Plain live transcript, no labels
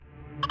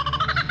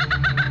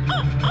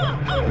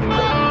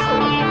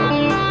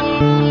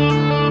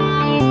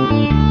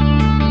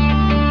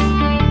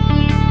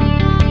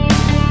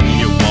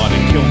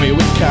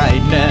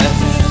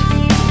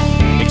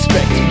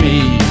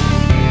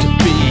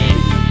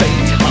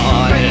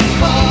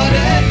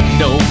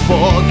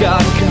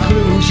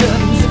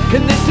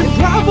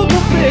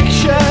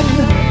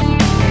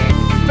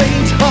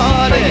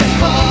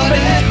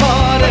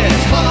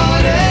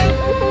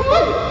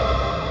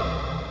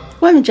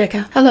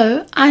Moimajeka.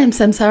 Hello, I am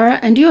Samsara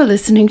and you are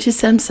listening to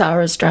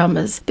Samsara's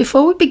Dramas.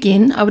 Before we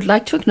begin, I would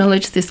like to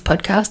acknowledge this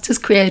podcast is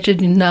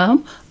created in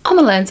Naarm, on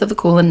the lands of the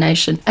Kulin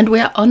Nation, and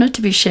we are honoured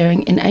to be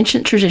sharing in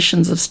ancient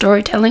traditions of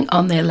storytelling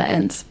on their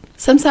lands.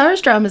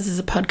 Samsara's Dramas is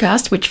a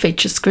podcast which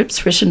features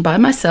scripts written by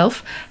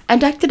myself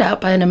and acted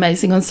out by an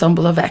amazing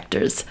ensemble of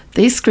actors.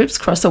 These scripts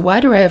cross a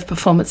wide array of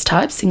performance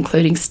types,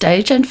 including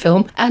stage and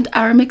film, and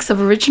are a mix of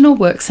original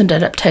works and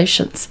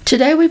adaptations.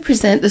 Today we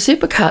present the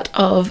supercut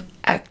of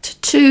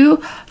Act 2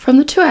 from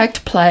the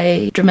two-act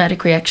play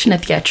Dramatic Reaction, a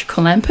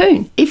Theatrical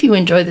Lampoon. If you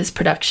enjoy this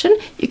production,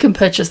 you can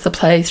purchase the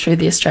play through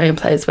the Australian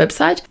Players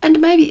website and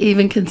maybe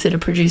even consider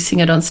producing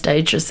it on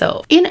stage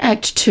yourself. In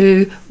Act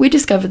 2, we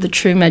discover the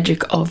true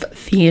magic of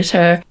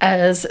theatre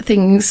as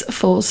things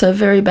fall so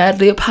very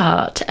badly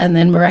apart and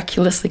then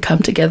miraculously come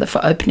together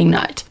for opening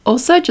night.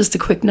 Also, just a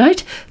quick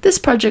note, this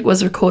project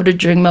was recorded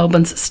during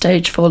Melbourne's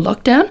Stage 4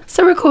 lockdown,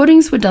 so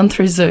recordings were done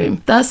through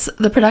Zoom. Thus,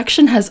 the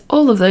production has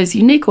all of those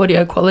unique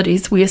audio qualities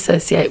we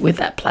associate with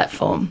that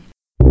platform.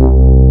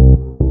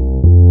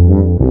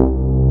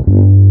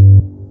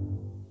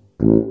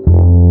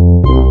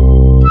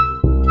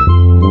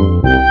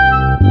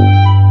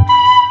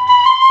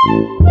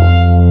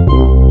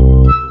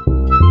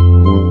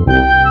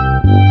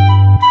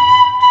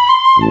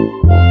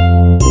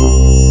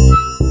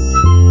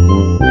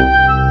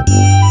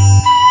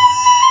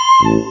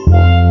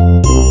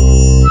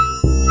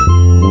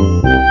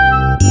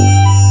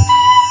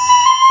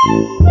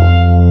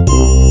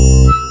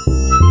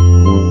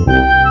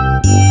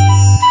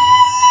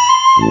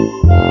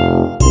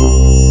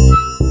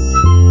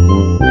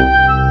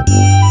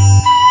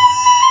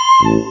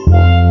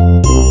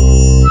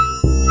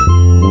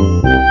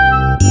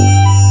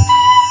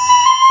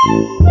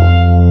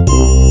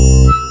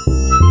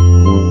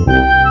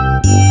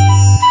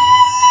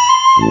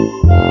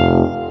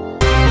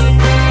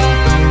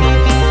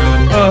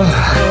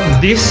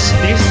 This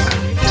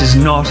does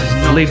not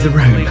leave the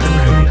room.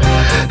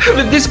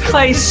 But this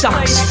play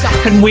sucks,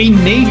 and we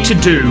need to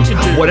do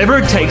whatever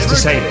it takes to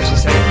save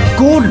it.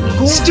 Gordon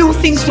still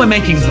thinks we're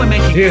making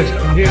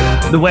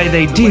theatre the way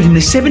they did in the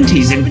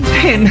 70s in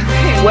Penn.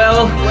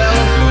 Well,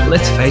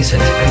 let's face it,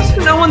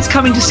 no one's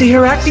coming to see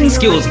her acting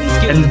skills.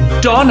 And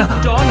Donna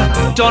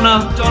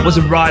was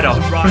a writer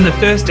from the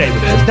first day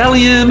with her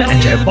Valium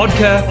and her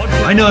vodka.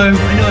 I know.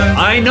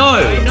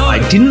 I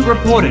didn't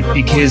report it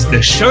because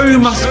the show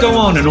must go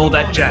on and all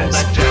that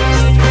jazz.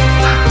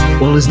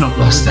 All is not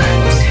lost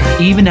though.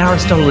 Even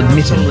Aristotle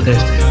admitted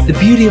that the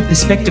beauty of the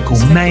spectacle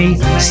may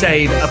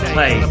save a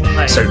play.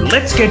 So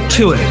let's get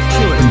to it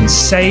and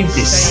save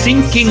this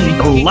sinking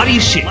bloody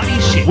ship.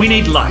 We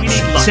need lights,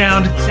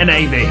 sound, and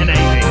AV.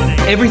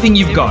 Everything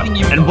you've got,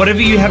 and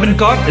whatever you haven't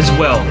got as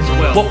well.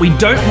 What we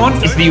don't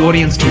want is the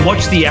audience to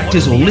watch the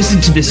actors or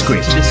listen to the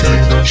script.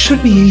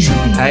 Should be easy,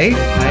 eh?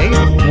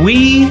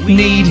 We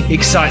need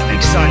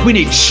excitement. We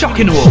need shock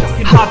and awe.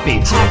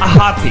 Heartbeats, a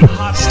heartbeat.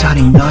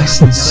 Starting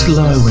nice and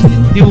slow and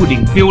then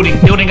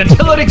building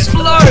until it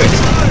explodes.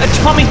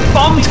 Atomic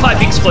bomb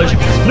type explosion.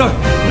 No,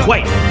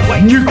 wait.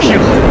 Nuclear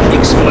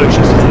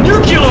explosions.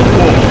 Nuclear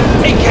war.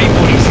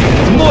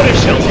 AK-47s, mortar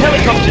shells,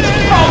 helicopters,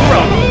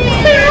 bomb.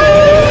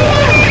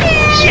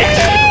 Yes!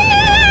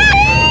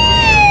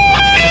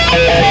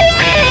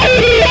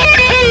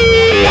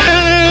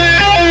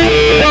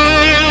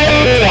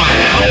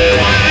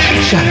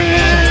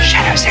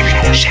 Shadows.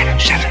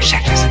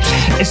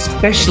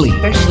 Especially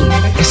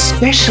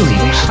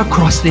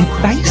across their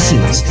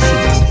faces.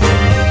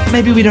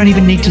 Maybe we don't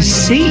even need to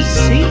see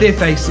their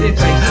faces.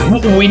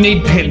 We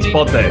need Penn's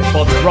bod though.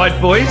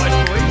 Right, boys?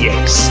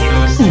 Yes.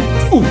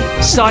 Ooh.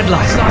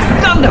 Sidelight.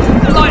 Thunder.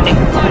 Lightning.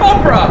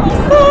 Opera.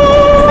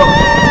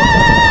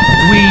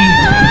 We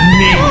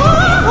need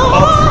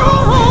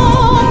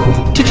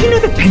opera. Did you know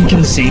that Penn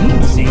can sing?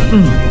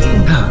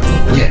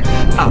 Yeah.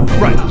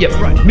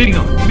 Right. Moving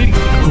on.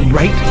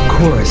 Great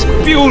chorus,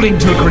 building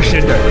to a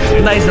crescendo.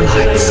 Laser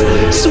lights,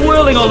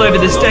 swirling all over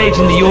the stage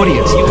and the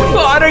audience.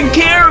 Oh, I don't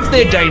care if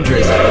they're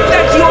dangerous.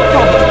 That's your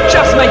problem.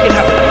 Just make it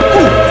happen.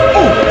 Ooh.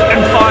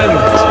 And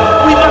fireworks.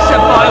 We must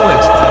have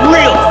fireworks.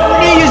 Real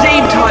New Year's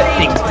Eve type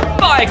things.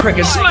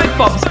 Firecrackers, smoke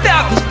bombs,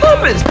 fountains,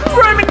 poppers,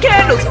 Roman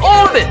candles,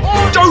 all of it.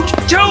 Don't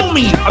tell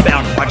me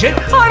about budget.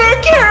 I don't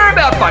care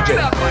about budget.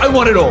 I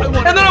want it all.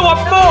 And then I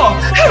want more.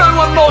 And I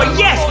want more.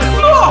 Yes,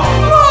 more.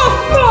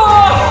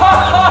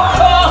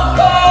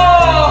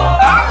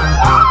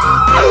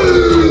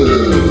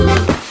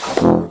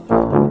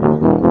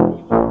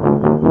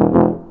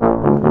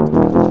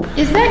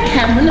 Is that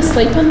Cameron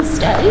asleep on the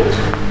stage?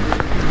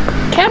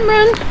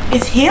 Cameron?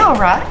 Is he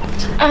alright?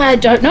 I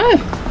don't know.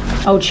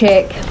 I'll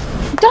check.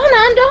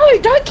 Donna, no,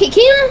 don't kick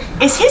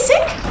him. Is he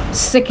sick?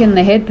 Sick in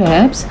the head,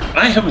 perhaps.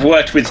 I have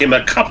worked with him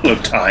a couple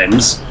of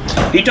times.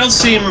 He does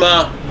seem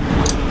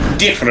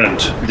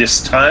different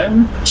this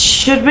time.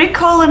 Should we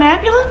call an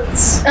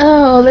ambulance?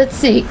 Oh, let's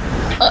see.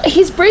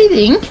 He's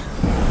breathing.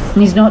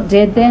 He's not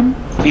dead then?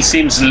 He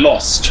seems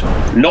lost,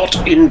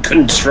 not in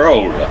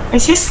control.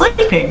 Is he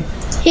sleeping?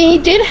 He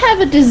did have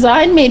a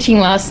design meeting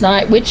last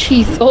night, which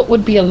he thought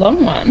would be a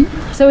long one.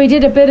 So he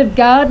did a bit of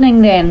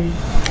gardening then.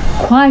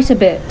 Quite a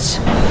bit.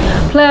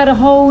 Ploughed a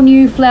whole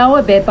new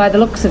flower bed by the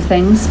looks of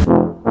things.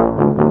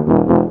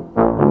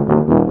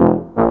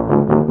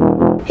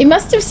 He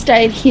must have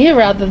stayed here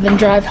rather than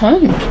drive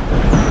home.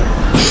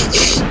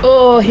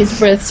 Oh, his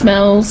breath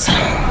smells.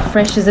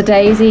 Fresh as a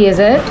daisy, is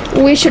it?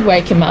 We should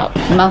wake him up.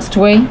 Must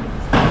we?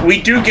 We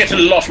do get a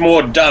lot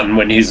more done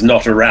when he's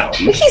not around.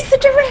 He's the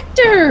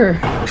director.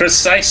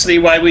 Precisely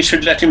why we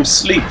should let him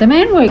sleep. The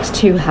man works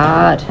too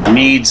hard.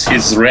 Needs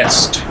his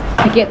rest.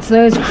 He gets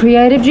those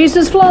creative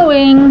juices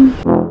flowing.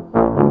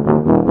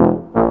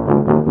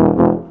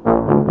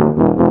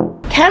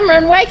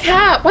 Cameron, wake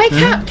up. Wake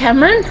up,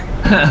 Cameron.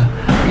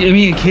 Give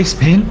me a kiss,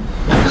 Ben.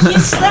 You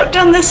slept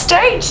on the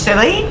stage,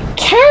 silly.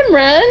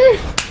 Cameron!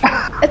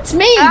 It's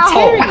me,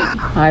 Terry.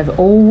 I've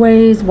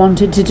always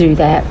wanted to do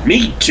that.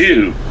 Me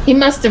too. He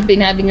must have been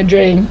having a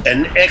dream.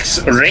 An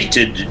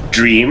X-rated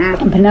dream.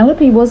 And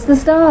Penelope was the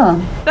star.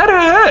 That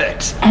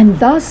hurt. And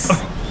thus,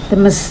 the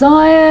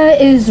Messiah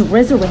is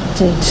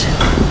resurrected.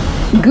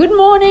 Good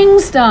morning,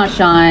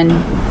 Starshine.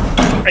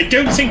 I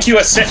don't think you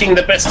are setting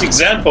the best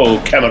example,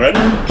 Cameron.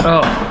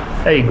 Oh,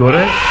 hey,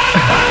 Gordo.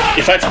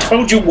 If I've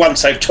told you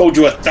once, I've told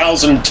you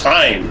 1,000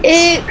 times.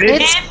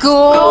 It's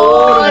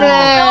Gordon.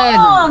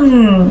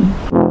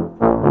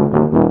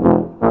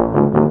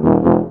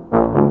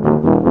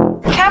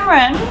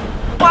 Cameron,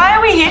 why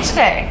are we here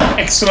today?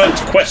 Excellent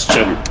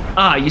question.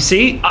 You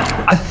see,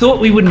 I thought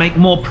we would make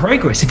more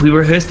progress if we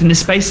rehearsed in the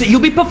space that you'll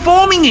be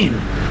performing in.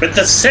 But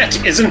the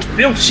set isn't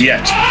built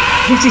yet.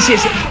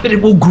 Yes, but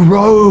it will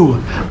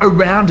grow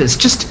around us,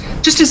 just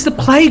as the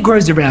play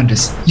grows around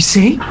us. You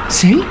see?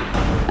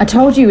 I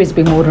told you he's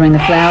been watering the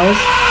flowers.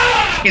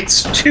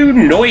 It's too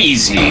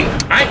noisy.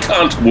 I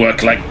can't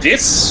work like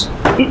this.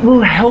 It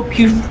will help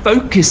you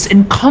focus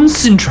and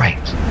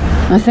concentrate.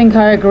 I think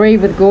I agree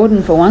with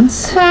Gordon for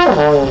once.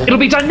 It'll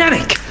be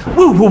dynamic,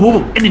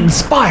 woo, and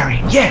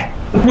inspiring, yeah.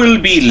 Will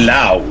be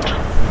loud.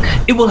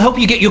 It will help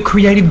you get your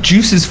creative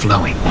juices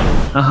flowing.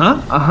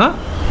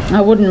 I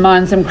wouldn't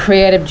mind some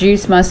creative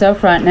juice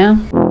myself right now.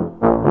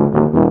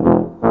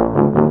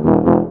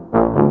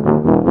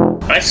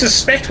 I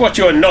suspect what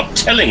you're not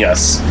telling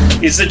us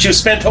is that you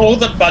spent all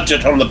the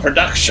budget on the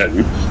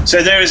production,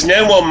 so there is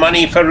no more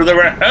money for the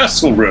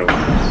rehearsal room.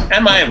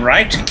 Am I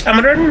right,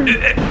 Cameron?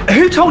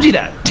 Who told you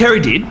that? Terry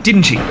did,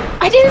 didn't she?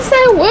 I didn't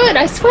say a word,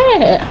 I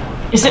swear.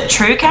 Is it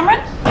true, Cameron?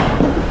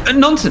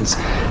 Nonsense.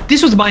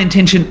 This was my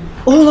intention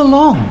all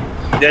along.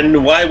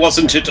 Then why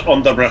wasn't it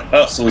on the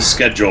rehearsal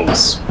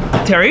schedules?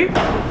 Terry,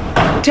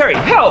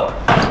 help!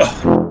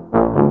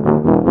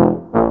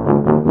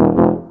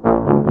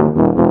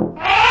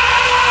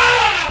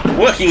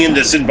 Working in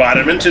this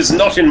environment is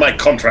not in my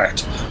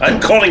contract. I'm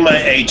calling my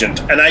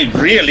agent, and I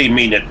really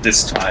mean it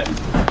this time.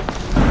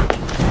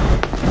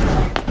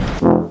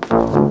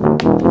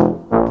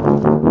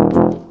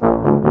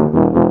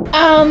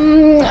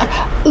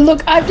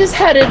 Look, I've just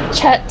had a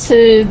chat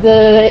to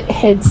the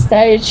head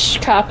stage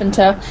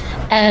carpenter,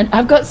 and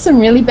I've got some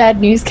really bad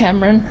news,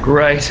 Cameron.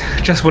 Great,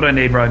 just what I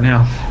need right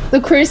now.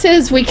 The crew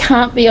says we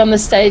can't be on the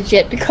stage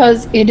yet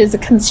because it is a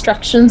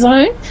construction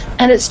zone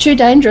and it's too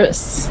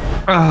dangerous.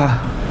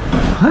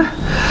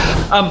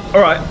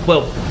 Alright,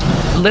 well,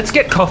 let's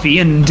get coffee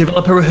and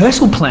develop a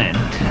rehearsal plan.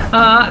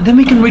 Then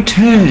we can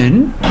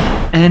return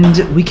and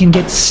we can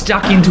get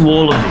stuck into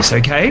all of this,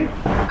 okay?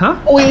 Huh?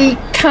 We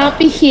can't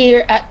be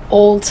here at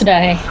all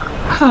today.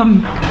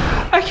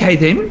 Okay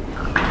then.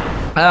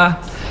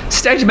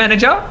 Stage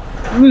manager,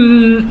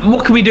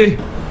 what can we do?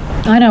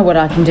 I know what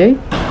I can do.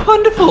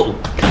 Wonderful.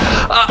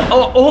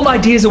 All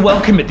ideas are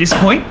welcome at this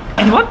point.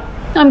 Anyone?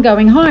 I'm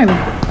going home.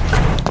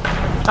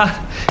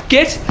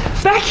 Get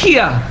back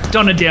here,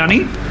 Donna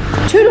Downey.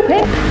 Toodle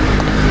pip.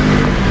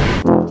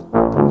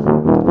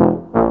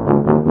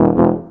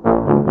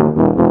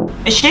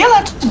 Is she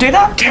allowed to do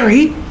that?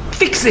 Terry,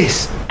 fix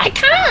this. I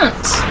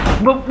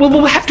can't.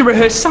 We'll have to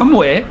rehearse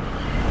somewhere.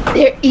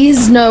 There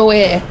is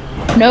nowhere.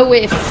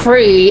 Nowhere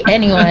free,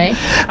 anyway.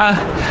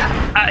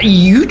 Are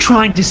you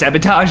trying to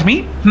sabotage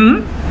me?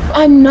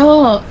 I'm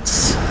not.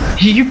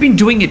 You've been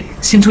doing it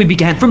since we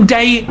began, from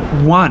day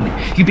one.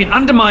 You've been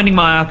undermining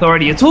my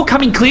authority. It's all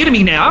coming clear to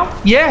me now.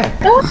 Yeah.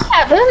 No,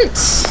 I haven't.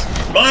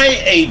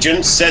 My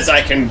agent says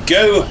I can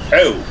go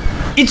home.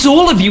 It's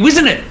all of you,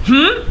 isn't it?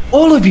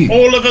 All of you.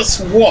 All of us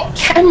what?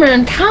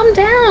 Cameron, calm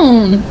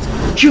down.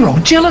 You're all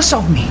jealous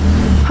of me.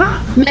 Huh?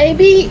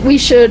 Maybe we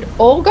should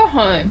all go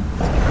home.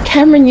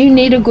 Cameron, you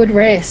need a good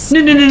rest.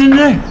 No.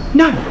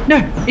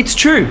 It's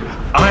true.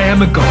 I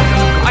am a god.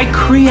 I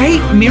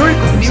create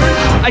miracles.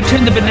 I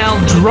turn the banal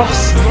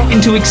dross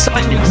into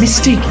excitement,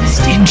 mystique,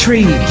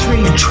 intrigue,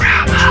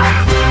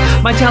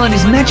 drama. My talent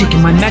is magic,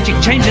 and my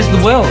magic changes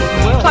the world.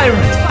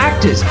 Playwrights,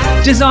 actors,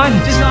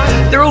 designers,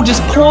 they're all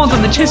just pawns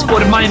on the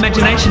chessboard of my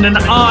imagination, and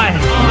I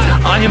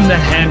am the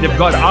hand of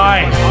God.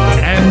 I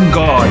am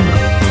God.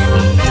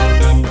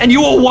 And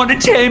you all want to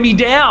tear me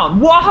down.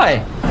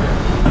 Why?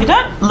 You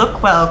don't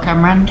look well,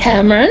 Cameron.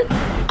 Cameron,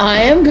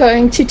 I am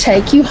going to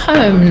take you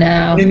home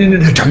now.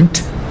 No,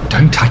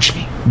 don't touch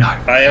me. No.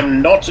 I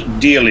am not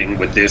dealing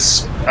with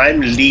this.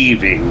 I'm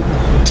leaving.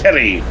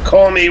 Terry,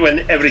 call me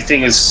when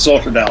everything is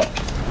sorted out.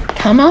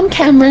 Come on,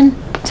 Cameron.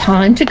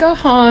 Time to go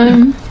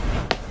home.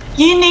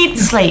 You need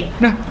sleep.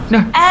 No.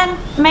 And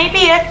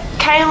maybe a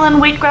kale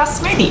and wheatgrass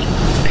smoothie.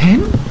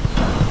 Pen?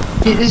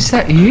 Is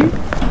that you?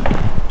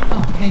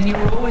 Oh, Pen, you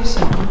were always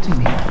so good to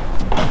me.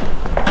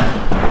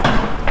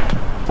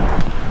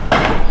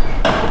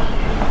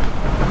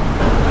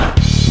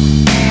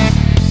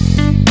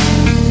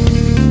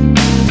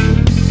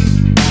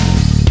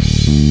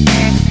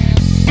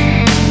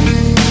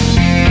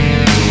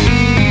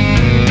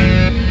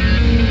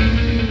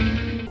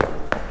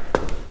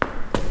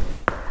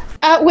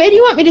 Where do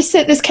you want me to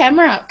set this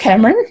camera up,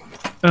 Cameron?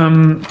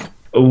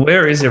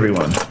 Where is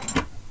everyone?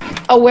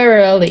 Oh, we're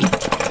early.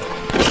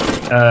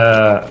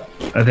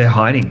 They're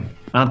hiding,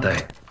 aren't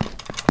they?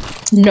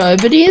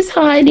 Nobody is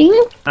hiding.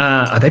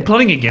 Are they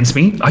plotting against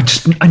me?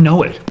 I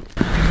know it.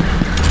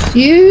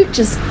 You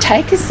just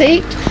take a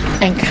seat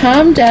and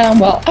calm down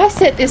while I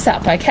set this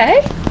up,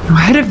 okay? I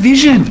had a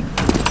vision.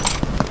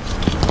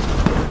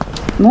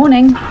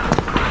 Morning.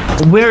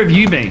 Where have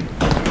you been?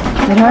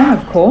 At home,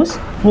 of course.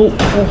 Well,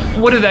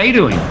 what are they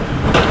doing?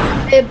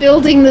 They're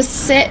building the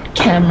set,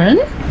 Cameron.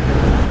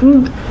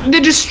 They're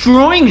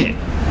destroying it.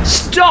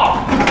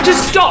 Stop!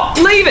 Just stop!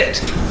 Leave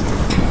it!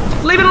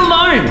 Leave it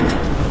alone!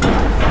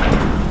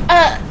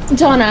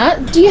 Donna,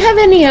 do you have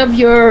any of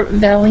your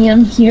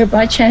Valium here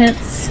by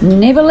chance?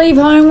 Never leave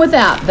home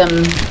without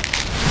them.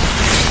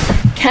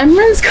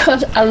 Cameron's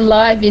got a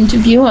live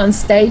interview on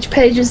Stage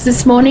Pages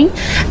this morning,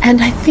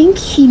 and I think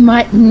he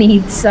might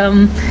need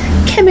some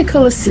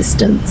chemical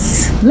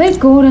assistance. Let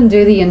Gordon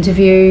do the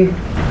interview.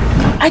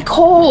 I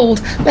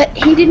called, but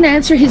he didn't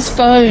answer his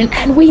phone,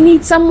 and we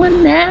need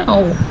someone now.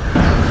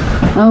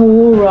 Oh,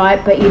 all right,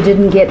 but you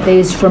didn't get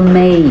these from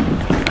me.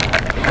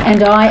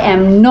 And I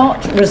am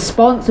not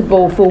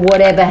responsible for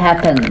whatever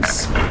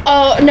happens.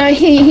 Oh, no,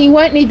 he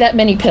won't need that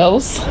many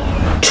pills.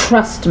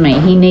 Trust me,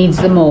 he needs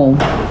them all.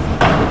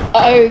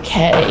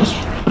 Okay.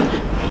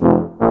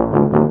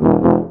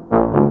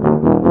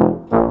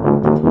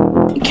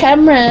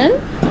 Cameron,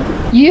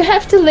 you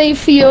have to leave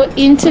for your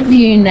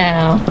interview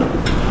now.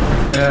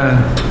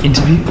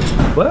 Interview?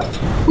 What?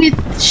 With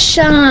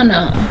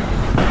Shana.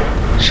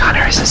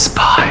 Shana is a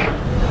spy.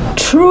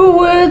 True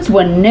words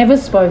were never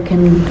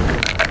spoken.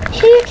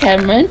 Here,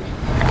 Cameron,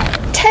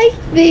 take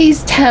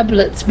these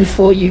tablets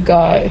before you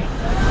go.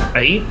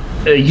 Are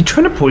you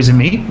trying to poison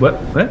me? What?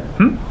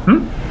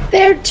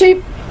 They're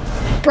too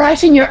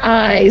bright in your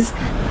eyes.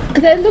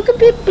 They look a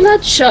bit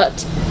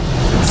bloodshot.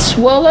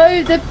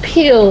 Swallow the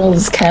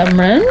pills,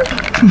 Cameron.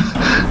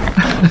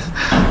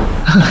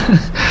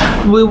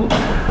 Will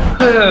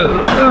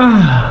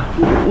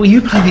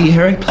you play the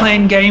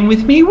aeroplane game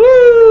with me?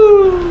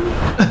 Woo!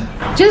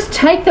 Just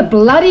take the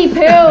bloody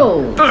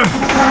pills.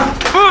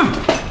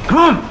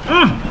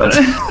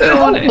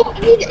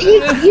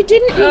 You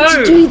didn't need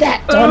to do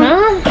that,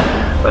 Donna.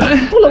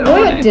 Well, it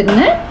worked, didn't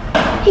it?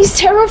 He's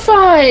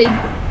terrified.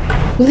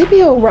 Will he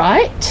be all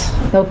right?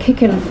 They'll kick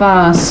him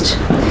fast.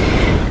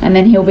 And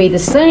then he'll be the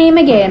same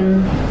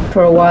again,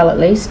 for a while at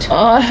least. Oh,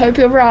 I hope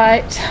you're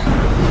right.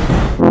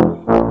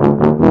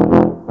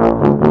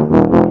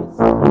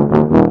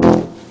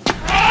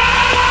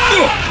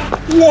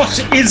 What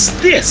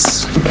is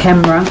this? A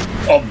camera.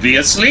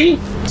 Obviously.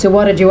 So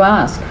what did you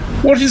ask?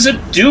 What is it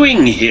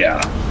doing here?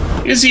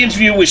 Is the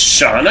interview with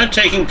Shana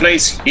taking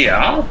place here?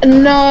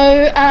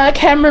 No,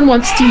 Cameron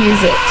wants to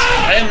use it.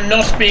 I am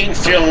not being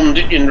filmed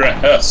in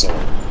rehearsal.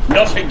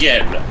 Not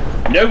again.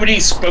 Nobody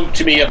spoke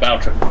to me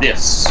about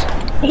this.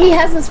 He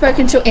hasn't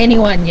spoken to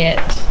anyone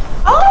yet.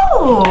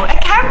 Oh, a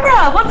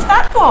camera. What's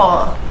that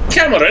for?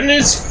 Cameron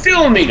is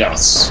filming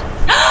us.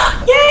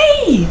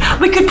 Yay!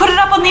 We could put it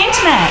up on the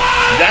internet.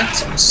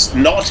 That's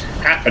not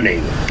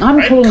happening. I'm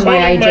calling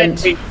my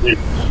agent.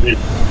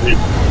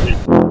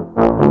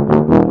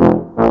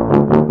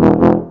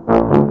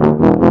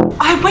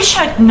 I wish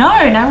I'd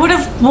known. I would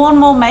have worn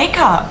more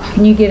makeup.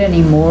 Can you get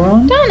any more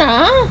on?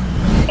 Donna!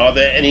 Are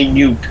there any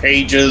new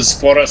pages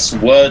for us,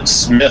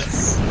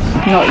 wordsmith?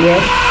 Not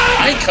yet.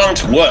 I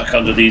can't work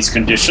under these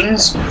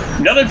conditions.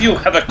 None of you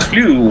have a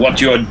clue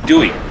what you're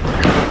doing.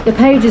 The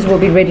pages will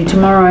be ready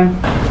tomorrow.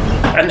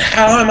 And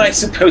how am I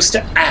supposed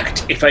to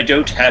act if I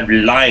don't have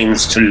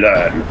lines to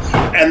learn?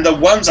 And the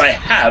ones I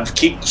have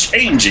keep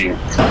changing.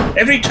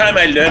 Every time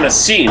I learn a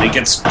scene, it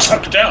gets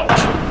chucked out.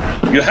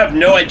 You have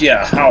no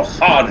idea how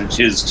hard it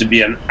is to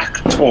be an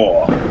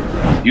actor.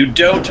 You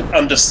don't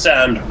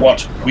understand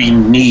what we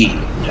need.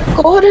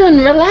 Gordon,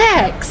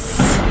 relax.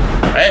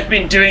 I have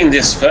been doing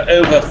this for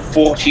over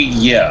 40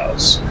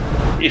 years.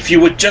 If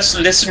you would just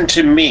listen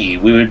to me,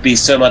 we would be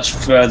so much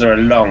further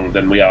along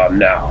than we are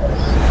now.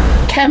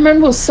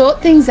 Cameron will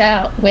sort things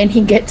out when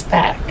he gets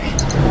back.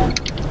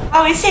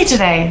 Oh, is he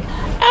today?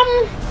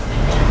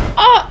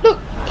 Oh, look,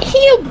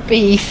 he'll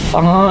be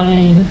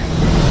fine.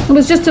 It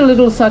was just a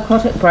little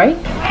psychotic break.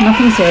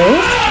 Nothing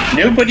serious.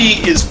 Nobody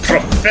is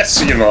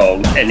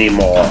professional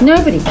anymore.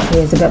 Nobody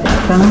cares about the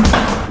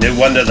craft. No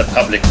wonder the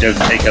public don't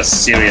take us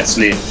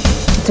seriously.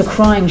 It's a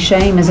crying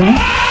shame, isn't it?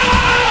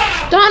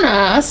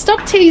 Donna,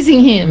 stop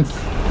teasing him.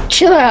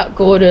 Chill out,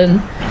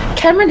 Gordon.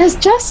 Cameron has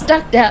just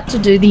ducked out to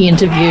do the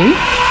interview.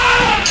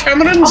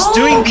 Cameron's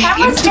doing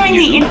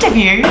the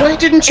interview. Why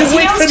didn't you Is he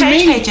wait on for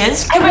stage me?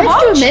 pages? I Can we left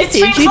watch? you a It's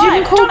message. stream You didn't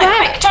live. call Donna,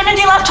 back. quick, turn on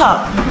your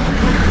laptop.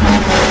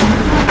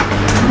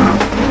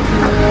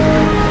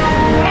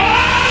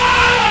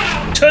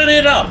 Turn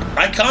it up.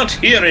 I can't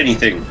hear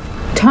anything.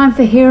 Time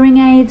for hearing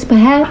aids,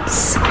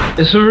 perhaps?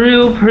 It's a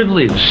real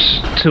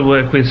privilege to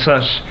work with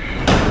such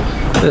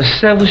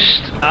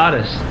established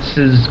artists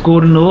as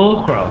Gordon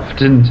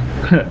Allcroft and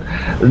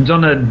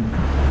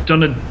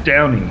Donna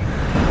Downey.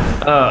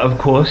 Of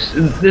course,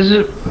 there's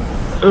a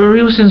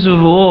real sense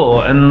of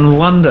awe and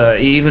wonder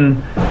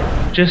even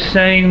just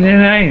saying their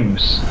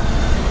names.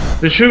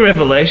 The true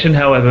revelation,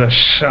 however,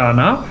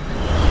 Shana,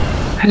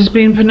 has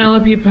been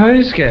Penelope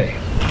Posgay.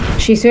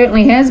 She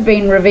certainly has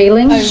been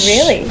revealing. Oh,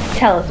 really?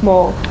 Tell us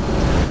more.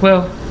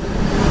 Well,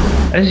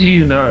 as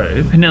you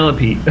know,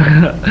 Penelope,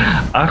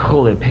 I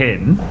call her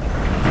Pen,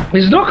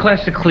 is not a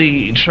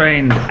classically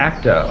trained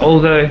actor,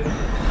 although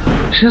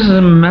she has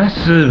a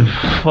massive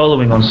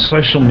following on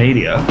social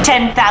media.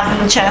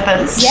 10,000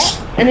 chirpers.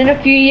 Yeah, and in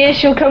a few years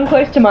she'll come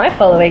close to my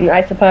following,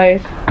 I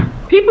suppose.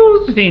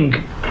 People think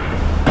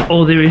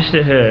all there is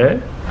to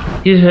her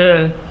is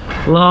her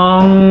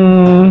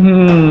long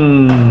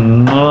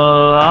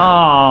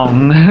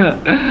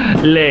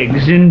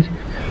legs and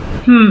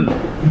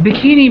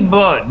bikini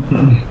bod.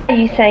 Are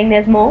you saying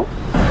there's more?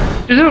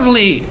 She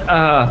definitely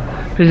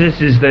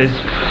possesses those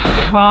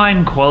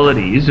fine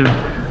qualities,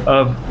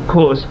 of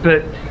course,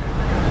 but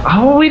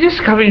are we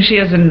discovering she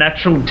has a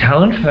natural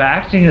talent for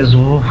acting as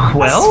well?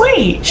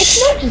 Sweet.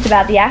 It's not just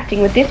about the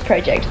acting with this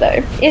project,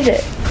 though, is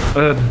it?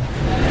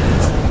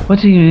 What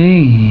do you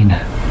mean?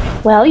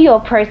 Well, your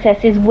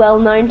process is well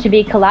known to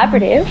be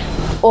collaborative.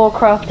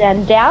 Allcroft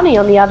and Downey,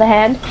 on the other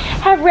hand,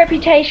 have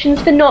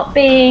reputations for not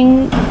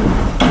being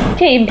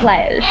team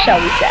players, shall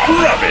we say.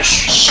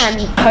 Rubbish.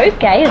 And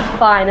Posgay, as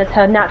fine as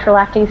her natural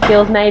acting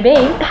skills may be,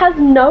 has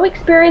no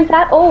experience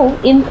at all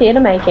in theatre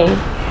making.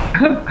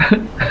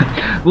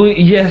 Well,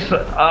 yes,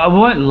 I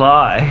won't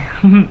lie.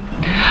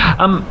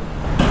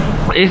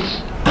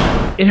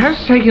 It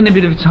has taken a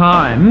bit of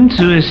time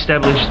to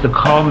establish the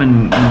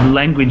common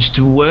language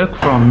to work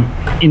from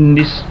in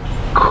this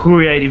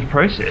creative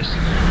process.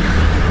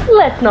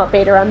 Let's not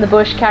beat around the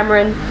bush,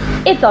 Cameron.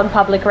 It's on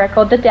public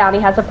record that Downey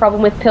has a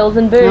problem with pills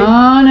and booze.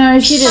 Oh, no,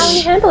 she How are you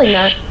didn't. handling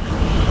that?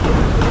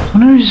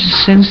 Donna's a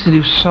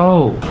sensitive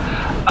soul.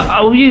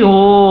 Are we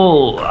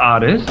all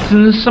artists?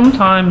 And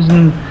sometimes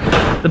in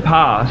the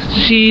past,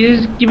 she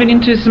has given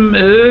into some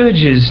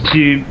urges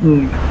to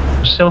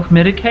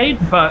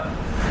self-medicate, but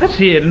that's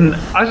it. And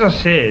as I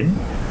said,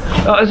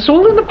 it's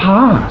all in the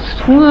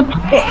past. All in the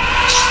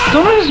past.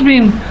 Donna has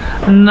been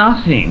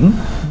nothing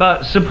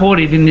but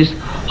supportive in this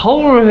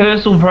whole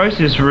rehearsal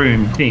process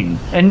room thing,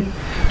 and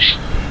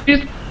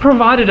she's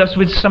provided us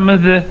with some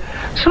of the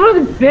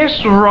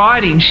best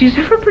writing she's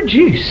ever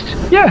produced.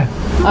 Yeah.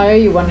 I owe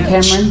you one,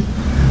 Cameron.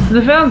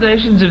 The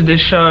foundations of the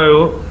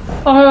show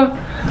are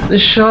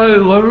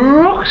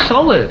rock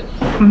solid.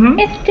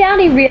 If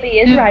Downey really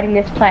is writing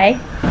this play,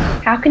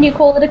 how can you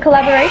call it a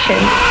collaboration?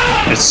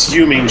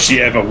 Assuming she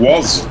ever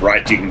was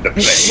writing the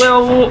play.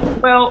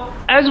 Well,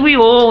 as we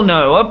all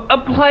know, a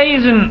play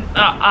isn't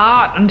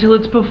art until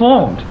it's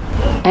performed.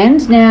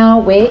 And now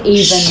we're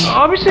even.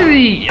 Obviously,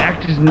 the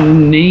actors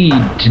need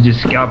to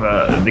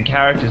discover the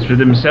characters for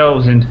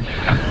themselves, and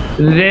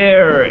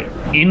their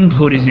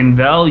input is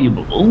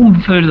invaluable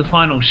for the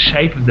final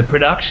shape of the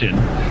production.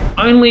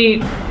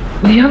 Only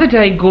the other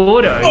day,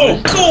 Gordo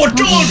delved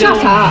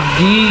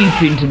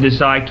deep into the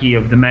psyche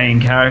of the main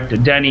character,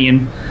 Danny,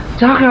 and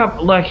dug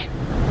up like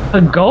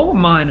a gold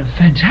mine of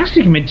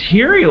fantastic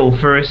material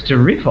for us to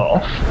riff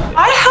off.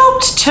 I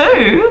helped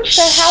too.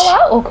 So how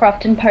are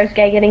Allcroft and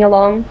Posgay getting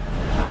along?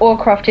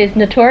 Allcroft is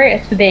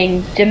notorious for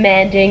being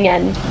demanding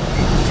and,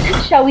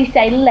 shall we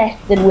say, less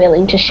than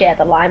willing to share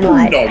the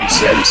limelight.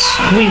 Nonsense.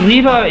 We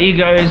leave our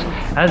egos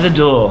at the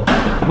door.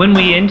 When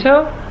we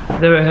enter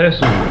the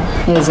rehearsal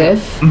room, As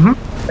if.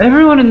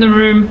 everyone in the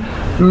room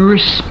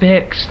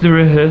respects the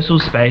rehearsal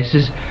space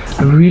as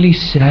a really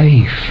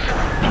safe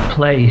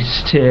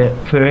place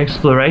for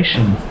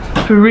exploration,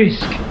 for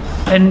risk,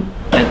 and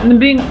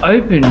being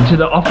open to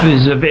the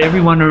offers of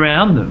everyone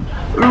around them,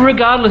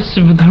 regardless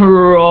of the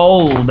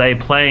role they're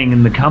playing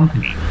in the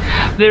company.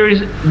 There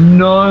is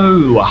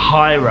no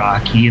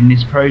hierarchy in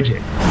this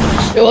project.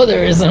 Sure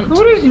there isn't.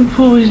 What is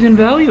imposed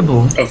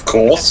invaluable, Of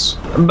course.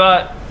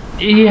 but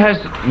he has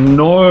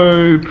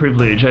no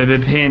privilege over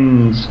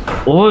Pen's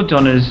or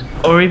Donna's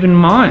or even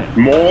mine.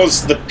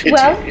 More's the pity.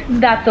 Well,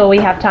 that's all we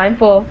have time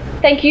for.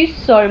 Thank you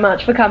so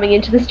much for coming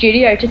into the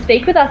studio to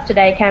speak with us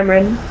today,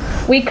 Cameron.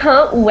 We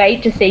can't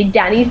wait to see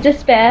Danny's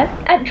despair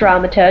at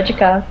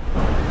Dramaturgica.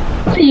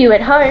 For you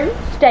at home,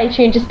 stay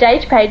tuned to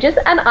Stage Pages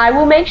and I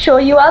will make sure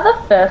you are the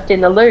first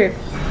in the loop.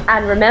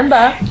 And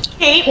remember,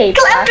 Keep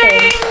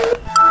clapping.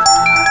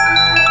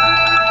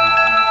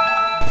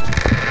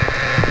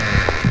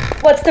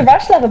 What's the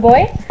rush, lover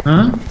boy?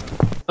 Huh?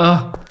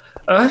 I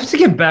have to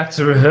get back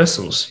to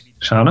rehearsals,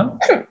 Shana.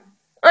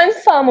 I'm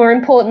far more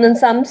important than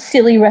some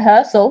silly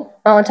rehearsal,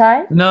 aren't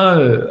I?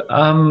 No,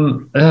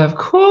 of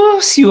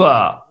course you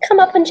are. Come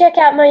up and check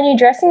out my new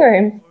dressing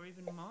room.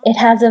 It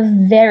has a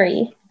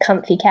very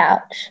comfy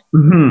couch.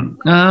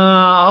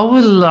 I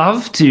would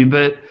love to,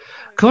 but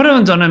Gordo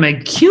and Donna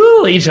may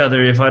kill each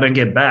other if I don't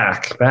get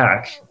back.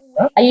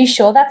 Are you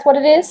sure that's what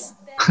it is?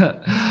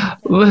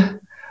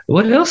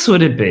 What else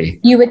would it be?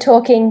 You were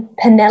talking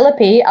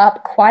Penelope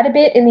up quite a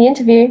bit in the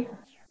interview.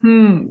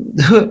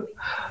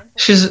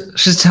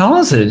 She's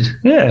talented,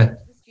 yeah.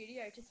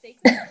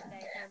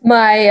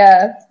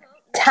 My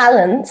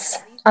talents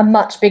are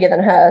much bigger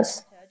than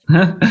hers.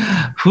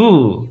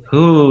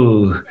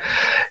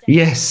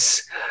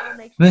 Yes,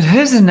 but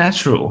hers are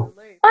natural.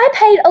 I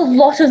paid a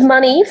lot of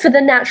money for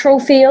the natural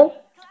feel.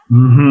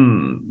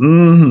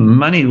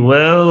 Money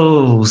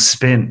well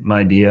spent,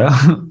 my dear.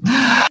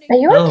 Are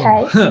you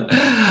okay?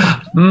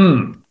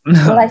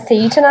 Will I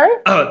see you tonight?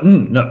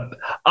 No.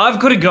 I've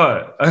got to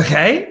go,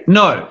 okay?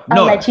 No.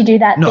 I'll let you do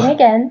that thing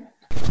again.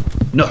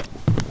 No.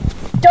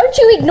 Don't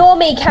you ignore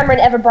me, Cameron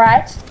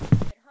Everbright.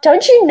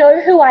 Don't you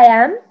know who I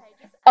am?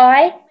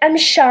 I am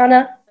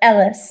Shana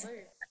Ellis.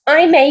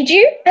 I made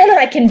you, and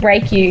I can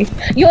break you.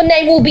 Your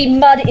name will be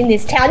mud in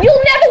this town.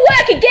 You'll never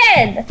work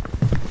again!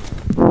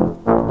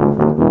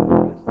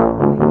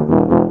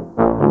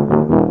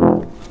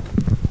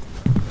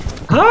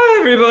 Hi,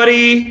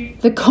 everybody.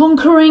 The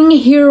conquering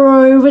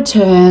hero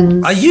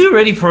returns. Are you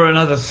ready for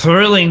another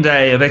thrilling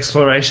day of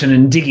exploration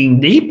and digging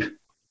deep?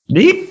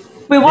 Deep?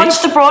 We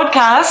watched the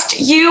broadcast.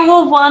 You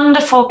were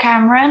wonderful,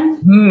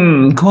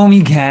 Cameron. Call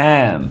me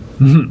Cam.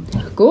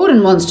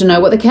 Gordon wants to know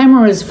what the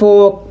camera is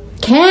for.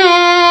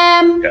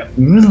 Cam!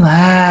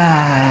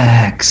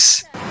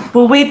 Relax.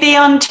 Will we be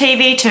on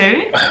TV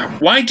too?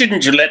 Why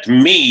didn't you let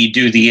me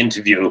do the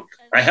interview?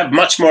 I have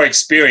much more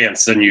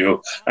experience than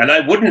you, and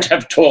I wouldn't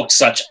have talked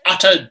such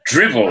utter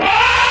drivel.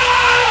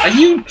 Are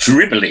you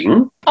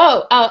dribbling?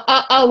 Oh,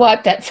 I'll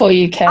wipe that for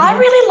you, Cameron. I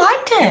really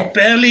liked it.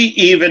 Barely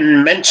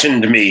even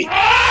mentioned me.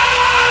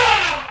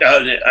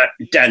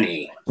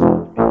 Danny.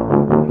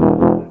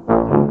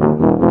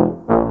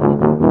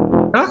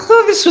 I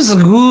thought this was a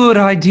good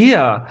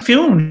idea.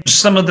 Film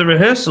some of the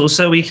rehearsals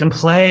so we can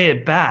play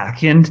it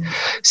back and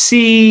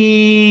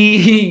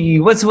see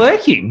what's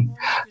working.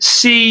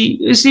 See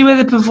where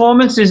the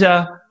performances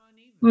are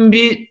a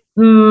bit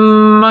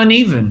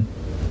uneven.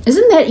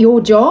 Isn't that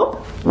your job?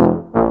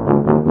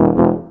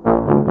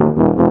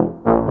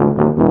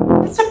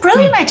 It's a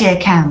brilliant idea,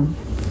 Cam.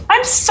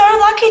 I'm so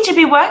lucky to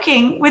be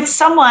working with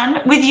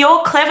someone with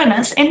your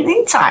cleverness and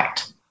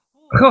insight.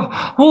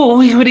 Oh,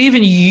 we could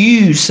even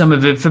use some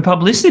of it for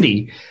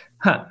publicity.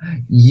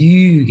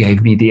 You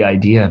gave me the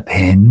idea,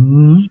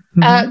 Pen.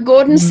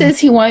 Gordon says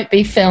he won't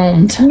be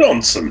filmed.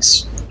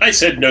 Nonsense. I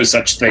said no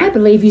such I thing.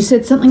 believe you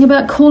said something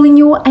about calling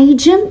your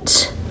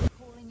agent.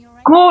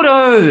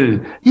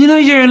 Gordo,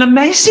 you're an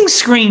amazing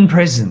screen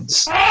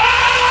presence.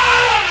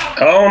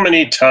 How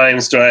many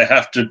times do I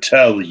have to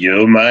tell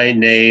you my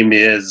name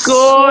is...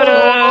 Gordo!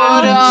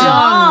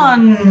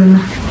 John!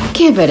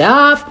 Give it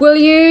up, will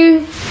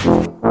you?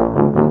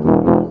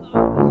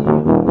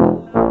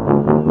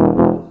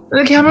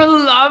 The camera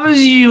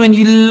loves you and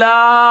you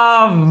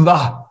love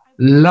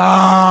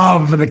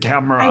the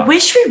camera. I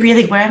wish we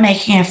really were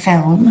making a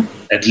film.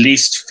 At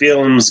least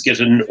films get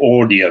an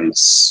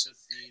audience.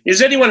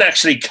 Is anyone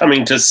actually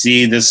coming to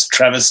see this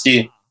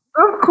travesty?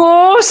 Of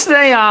course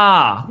they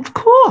are. Of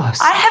course.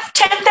 I have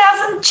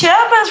 10,000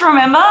 chirpers,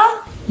 remember?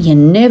 You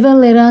never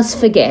let us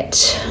forget.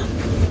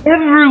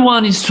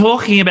 Everyone is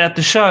talking about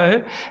the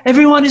show.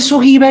 Everyone is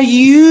talking about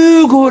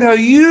you, Gordo.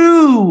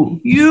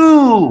 You.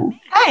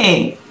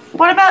 Hey,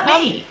 what about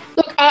me?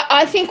 Look,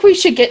 I think we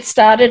should get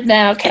started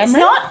now, Cameron. It's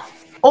not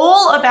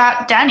all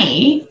about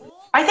Danny.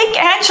 I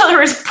think Angela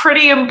is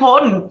pretty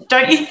important,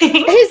 don't you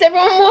think? Is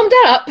everyone warmed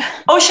up?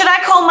 Or should I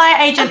call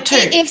my agent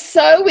too? If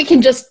so, we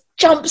can just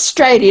jump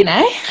straight in,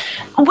 eh?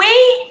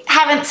 We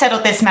haven't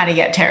settled this matter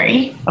yet,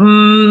 Terry.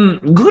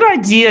 Good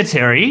idea,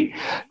 Terry.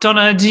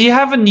 Donna, do you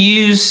have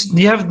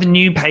the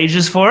new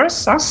pages for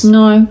us?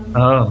 No.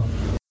 Oh.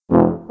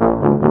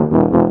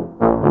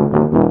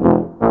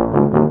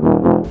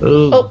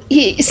 Oh,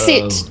 here,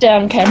 sit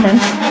down, Cameron.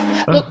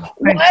 Look,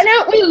 why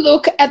don't we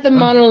look at the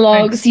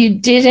monologues you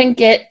didn't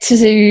get to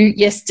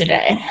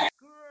yesterday?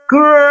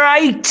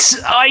 Great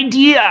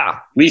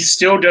idea. We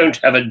still don't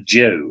have a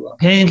Joe.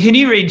 Pen, can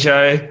you read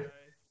Joe?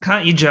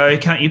 Can't you, Joe?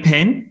 Can't you,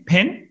 Pen?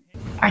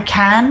 I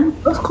can.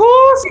 Of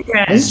course you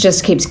can. This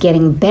just keeps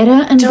getting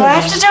better and Do better. I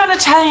have to do an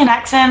Italian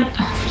accent?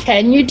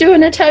 Can you do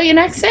an Italian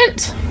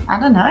accent? I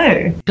don't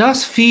know.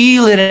 Just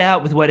feel it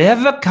out with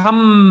whatever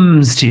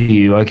comes to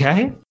you,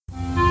 okay?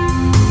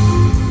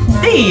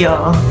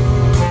 Dio,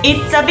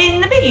 it's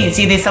been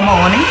busy this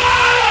morning.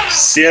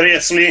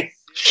 Seriously?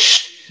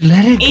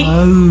 Let it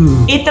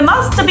go. It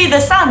must be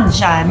the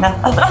sunshine.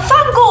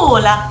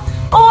 Fangola.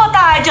 Or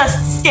I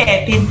just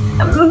step in.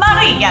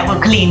 Maria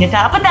will clean it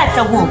up, but that's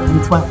a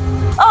woman's work.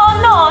 Oh,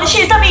 no,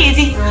 she's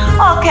busy.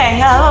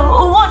 Okay,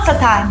 what's the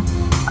time?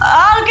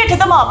 I'll get to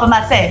the mop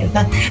myself.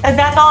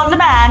 That old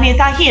man is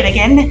here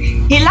again.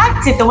 He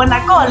likes it when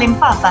I call him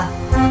Papa.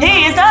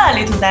 He is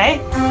early today.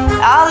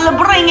 I'll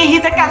bring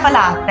his cafe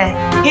latte.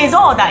 His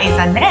order is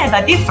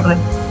never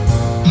different.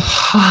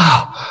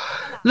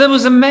 That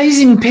was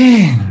amazing,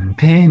 Pen.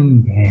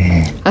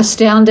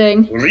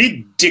 Astounding.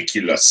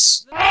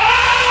 Ridiculous.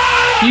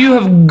 You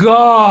have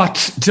got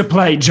to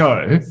play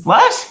Joe.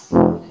 What?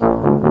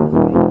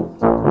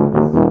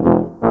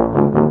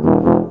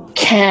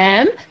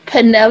 Cam,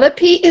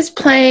 Penelope is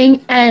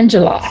playing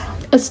Angela.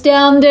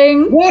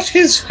 Astounding. What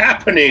is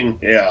happening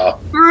here?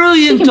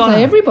 Brilliant, She can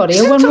play everybody,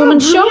 a one-woman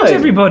show.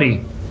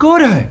 Everybody.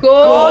 Gordo.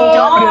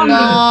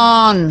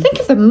 Think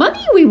of the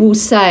money we will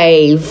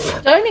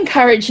save. Don't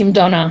encourage him,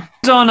 Donna.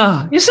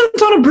 Donna. Isn't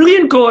Donna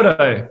brilliant,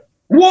 Gordo?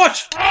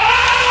 What?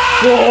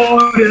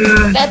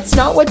 Gordo. That's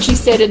not what you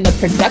said in the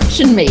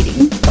production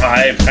meeting.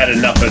 I've had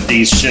enough of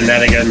these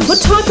shenanigans.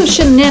 What type of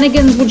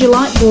shenanigans would you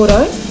like,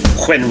 Gordo?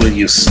 When will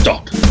you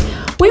stop?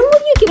 When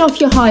will you get off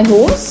your high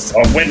horse?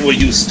 Or when will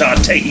you start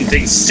taking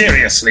things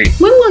seriously?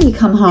 When will you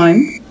come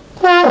home?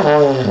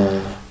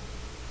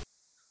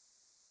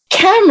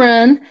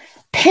 Cameron,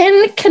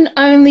 Pen can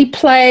only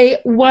play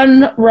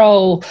one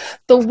role,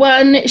 the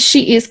one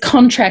she is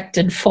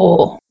contracted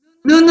for.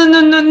 No.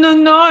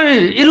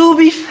 It'll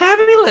be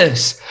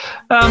fabulous.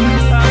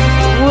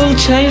 We'll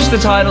change the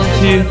title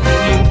to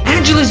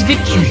Angela's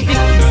Victory.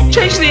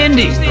 Change the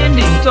ending.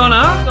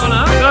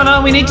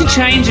 Donna, we need to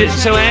change it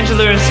so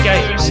Angela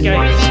escapes.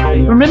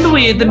 Remember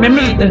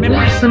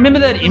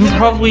that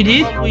improv we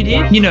did?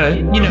 You know,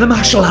 the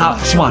martial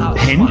arts one,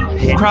 Pen.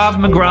 Krav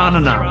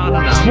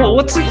Maga.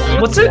 What's it?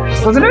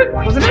 Wasn't it?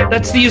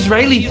 That's the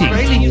Israeli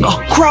thing.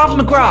 Oh, Krav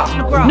Maga.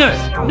 No,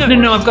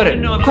 I've got it.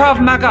 Krav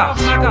Maga.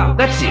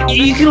 That's it.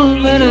 You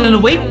can learn it in a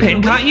week,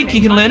 Pen, can't you?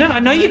 You can learn it. I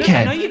know you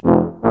can.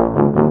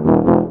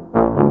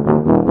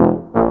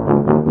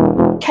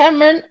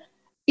 Cameron,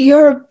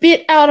 you're a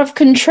bit out of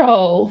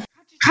control.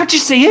 Can't you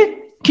see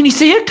it? Can you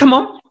see it? Come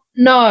on.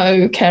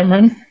 No,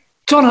 Cameron.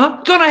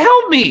 Donna,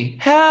 help me.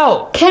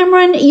 Help.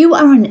 Cameron, you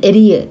are an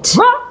idiot.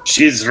 What?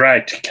 She's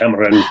right,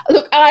 Cameron.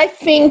 Look, I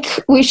think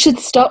we should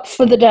stop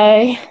for the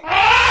day.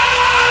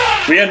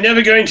 We are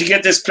never going to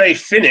get this play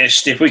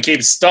finished if we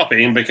keep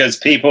stopping because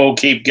people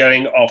keep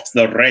going off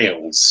the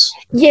rails.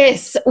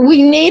 Yes,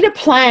 we need a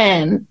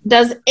plan.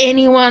 Does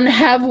anyone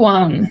have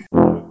one?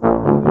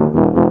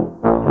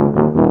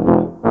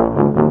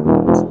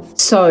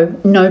 So,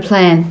 no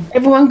plan.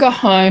 Everyone go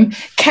home.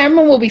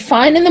 Cameron will be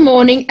fine in the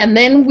morning and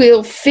then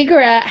we'll figure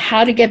out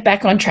how to get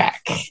back on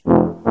track.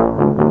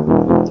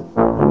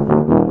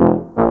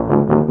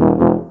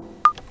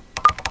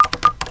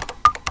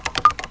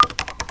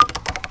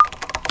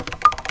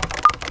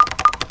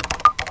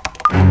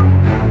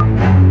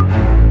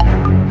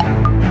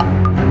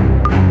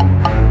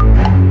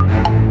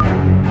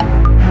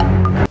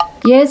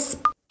 Yes,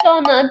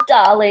 Donna,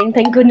 darling,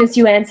 thank goodness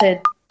you answered.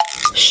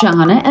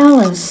 Shana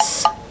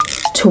Ellis.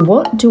 To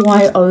what do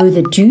I owe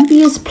the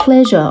dubious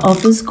pleasure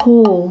of this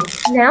call?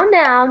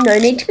 Now, no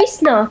need to be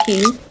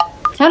snarky.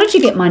 How did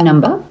you get my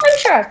number? I'm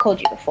sure I've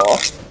called you before.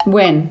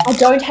 When? I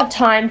don't have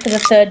time for the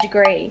third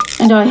degree.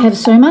 And I have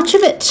so much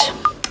of it.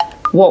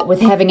 What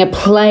with having a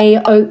play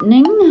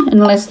opening in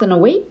less than a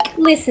week?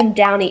 Listen,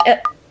 Downey.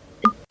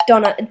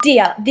 Donna,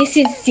 dear, this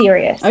is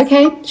serious.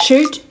 Okay,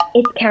 shoot.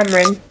 It's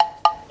Cameron.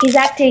 He's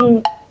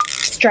acting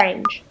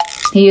strange.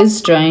 He is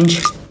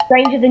strange.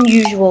 Stranger than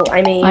usual,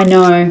 I mean. I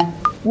know.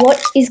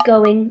 What is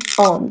going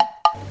on?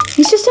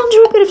 He's just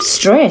under a bit of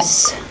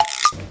stress.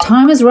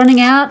 Time is running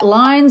out,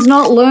 lines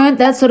not learnt,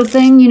 that sort of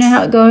thing. You know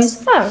how it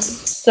goes. Oh,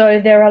 so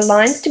there are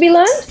lines to be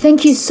learned?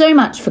 Thank you so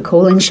much for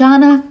calling,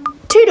 Shana.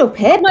 Toodle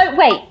pip. No,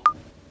 wait.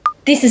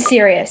 This is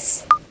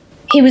serious.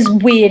 He was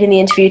weird in the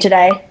interview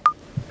today.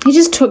 He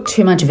just took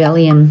too much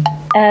Valium.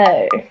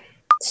 Oh,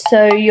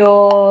 so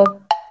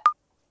you're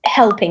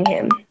helping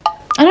him?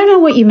 I don't know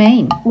what you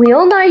mean. We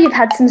all know you've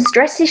had some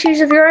stress issues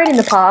of your own in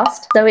the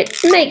past, so it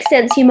makes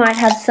sense you might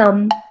have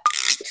some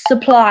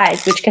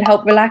supplies which can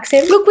help relax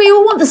him. Look, we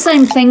all want the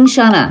same thing,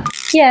 Shana.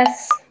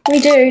 Yes, we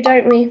do,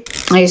 don't we?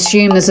 I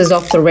assume this is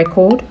off the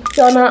record.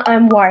 Donna,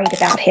 I'm worried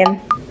about him.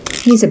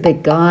 He's a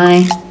big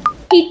guy.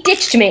 He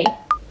ditched me.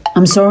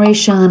 I'm sorry,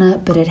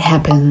 Shana, but it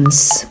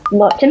happens.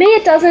 Not to me,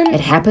 it doesn't. It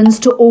happens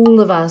to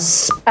all of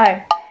us.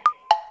 Oh.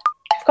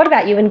 I forgot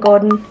about you and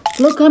Gordon.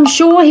 Look, I'm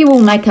sure he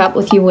will make up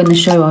with you when the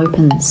show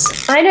opens.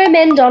 I know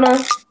men,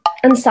 Donna,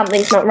 and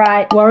something's not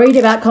right. Worried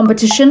about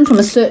competition from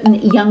a certain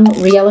young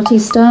reality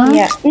star?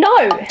 Yeah.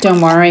 No! Don't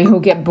worry, he'll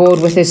get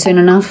bored with her soon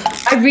enough.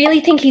 I really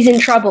think he's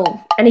in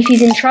trouble. And if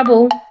he's in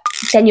trouble,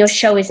 then your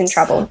show is in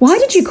trouble. Why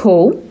did you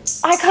call?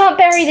 I can't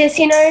bury this,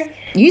 you know.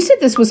 You said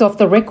this was off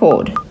the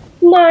record.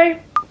 No,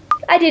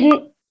 I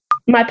didn't.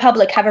 My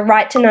public have a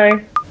right to know.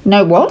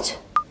 No what?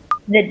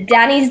 That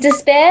Danny's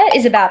despair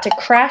is about to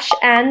crash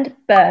and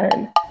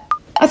burn.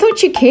 I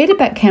thought you cared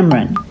about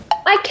Cameron.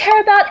 I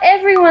care about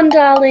everyone,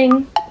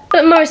 darling.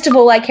 But most of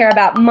all, I care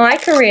about my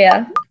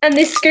career. And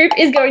this scoop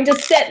is going to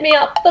set me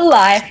up for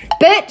life.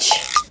 Bitch!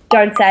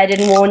 Don't say I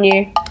didn't warn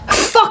you.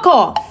 Fuck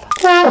off!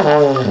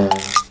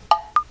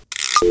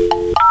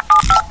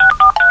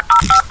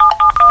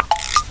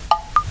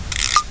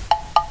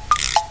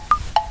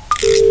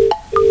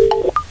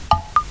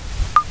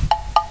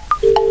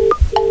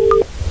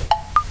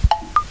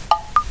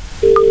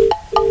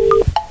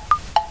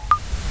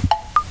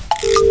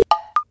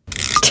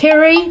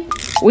 Terry,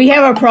 we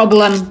have a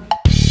problem.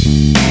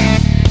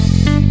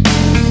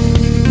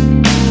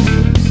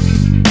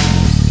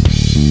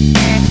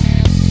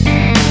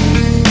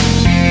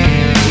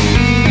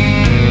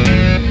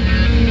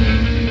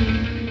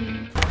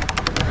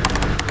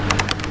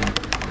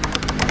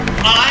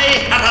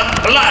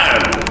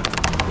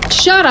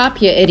 Shut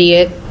up, you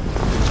idiot.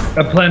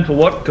 A plan for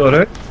what,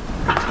 Gordo?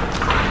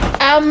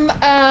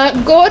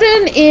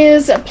 Gordon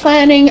is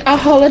planning a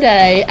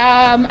holiday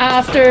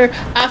after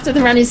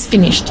the run is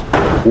finished.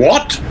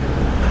 What?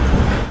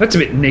 That's a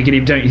bit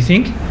negative, don't you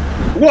think?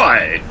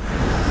 Why?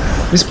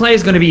 This play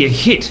is going to be a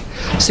hit.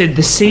 Said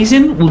the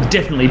season will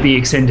definitely be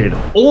extended.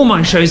 All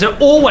my shows are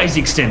always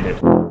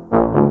extended.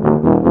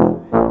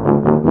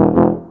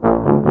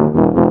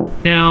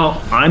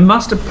 Now, I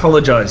must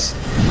apologise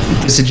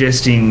for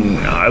suggesting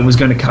I was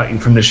going to cut you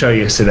from the show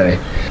yesterday.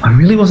 I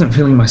really wasn't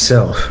feeling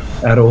myself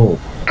at all.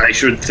 I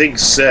should think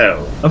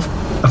so.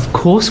 Of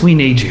course we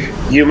need you.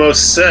 You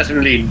most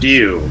certainly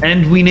do.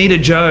 And we need a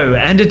Joe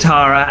and a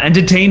Tara and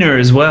a Tina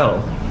as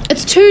well.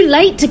 It's too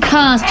late to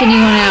cast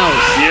anyone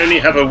else. You only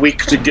have a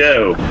week to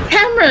go.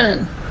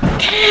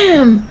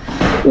 Cam,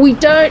 we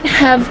don't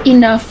have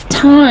enough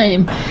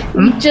time.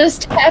 We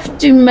just have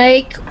to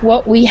make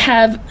what we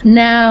have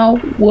now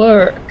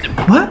work.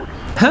 What?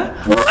 Huh?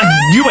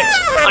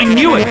 I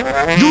knew it!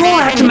 You're all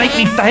out to make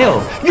me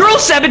fail! You're all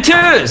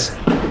saboteurs!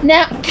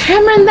 Now,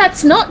 Cameron,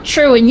 that's not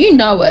true, and you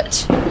know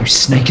it. You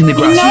snake in the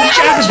grass. You know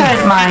how much I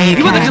admire you,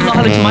 You are the Cam.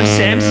 Delilah to my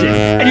Samson,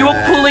 and you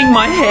are pulling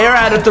my hair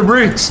out at the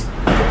roots.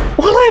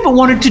 All I ever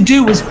wanted to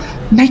do was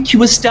make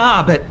you a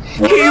star, but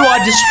here you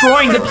are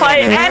destroying the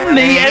play and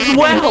me as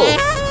well.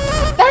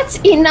 That's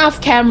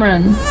enough,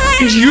 Cameron.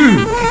 It's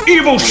you,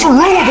 evil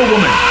shrew of a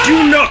woman.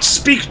 Do not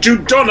speak to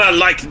Donna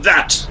like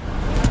that.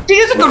 She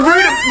is at the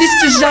root of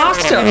this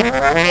disaster.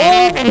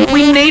 All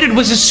we needed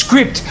was a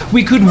script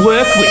we could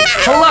work with.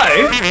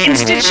 Hello?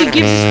 Instead, she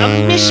gives us a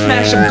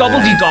mishmash of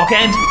gobbledygook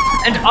and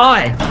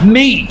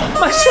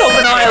myself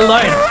and I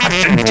alone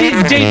have to dig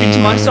deep into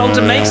my soul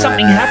to make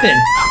something happen.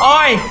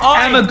 I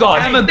am a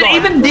god. But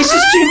even this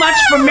is too much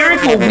for a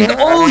miracle with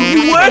all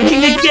you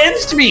working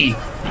against me.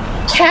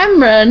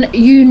 Cameron,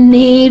 you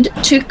need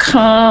to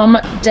calm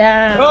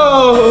down.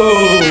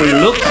 Oh,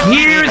 look,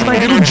 here is my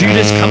little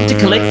Judas come to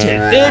collect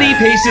her 30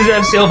 pieces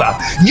of silver.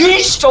 You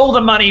stole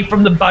the money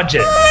from the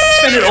budget.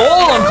 Spent it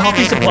all on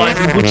coffee supplies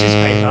and butcher's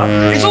paper.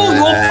 It's all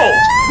your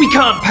fault. We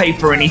can't pay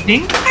for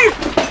anything.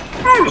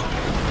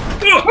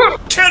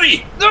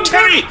 Terry!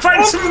 Terry,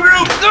 find some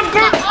rope!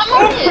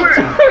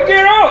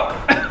 Get up!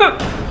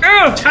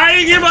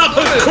 Tying him up,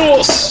 of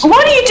course!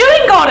 What are you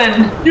doing,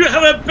 Gordon? You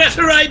have a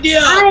better idea!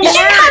 You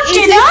can't do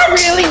Is that!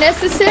 this really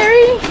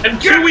necessary?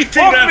 Until we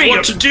figure out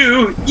what to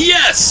do,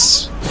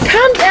 yes!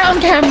 Calm down,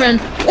 Cameron.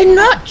 We're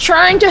not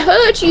trying to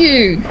hurt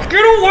you.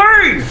 Get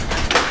away!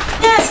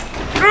 Yes.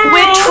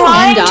 We're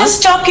trying to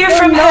stop you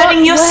from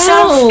hurting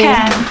yourself, well.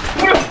 Cam.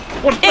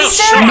 What about Is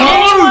there Shana?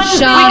 anyone we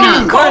Shana.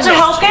 can call to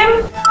help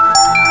him?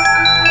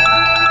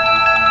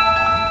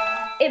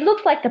 It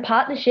looks like the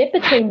partnership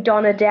between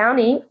Donna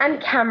Downey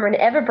and Cameron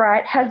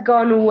Everbright has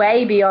gone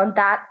way beyond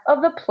that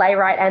of the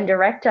playwright and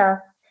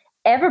director.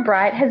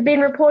 Everbright has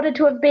been reported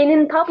to have been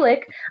in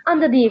public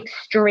under the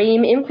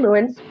extreme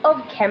influence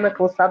of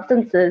chemical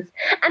substances,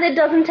 and it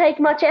doesn't take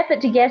much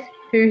effort to guess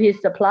who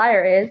his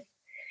supplier is.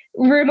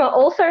 Rumour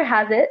also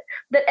has it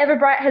that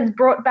Everbright has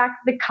brought back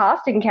the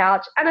casting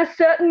couch, and a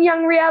certain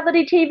young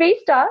reality TV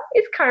star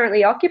is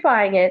currently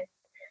occupying it.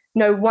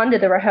 No wonder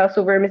the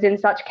rehearsal room is in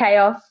such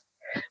chaos.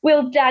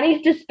 Will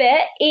Danny's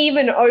despair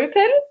even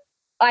open?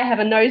 I have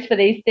a nose for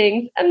these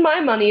things, and my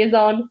money is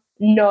on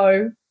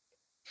no.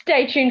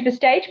 Stay tuned for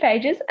Stage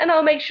Pages, and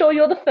I'll make sure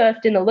you're the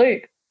first in the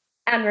loop.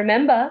 And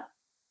remember,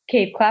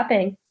 keep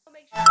clapping.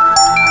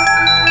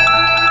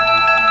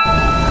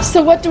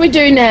 So what do we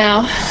do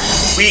now?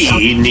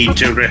 We need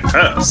to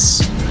rehearse.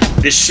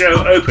 This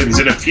show opens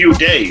in a few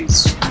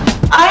days.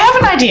 I have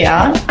an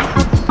idea.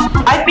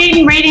 I've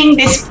been reading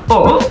this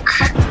book.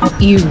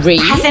 You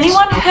read? Has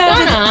anyone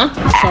heard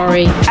of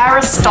Sorry.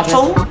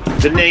 Aristotle?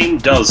 The name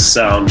does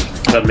sound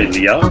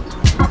familiar.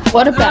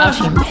 What about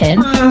him, Pen?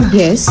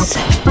 Yes.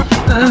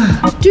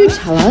 Do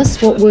tell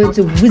us what words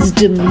of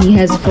wisdom he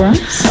has for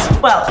us.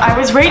 Well, I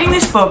was reading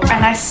this book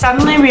and I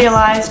suddenly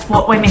realised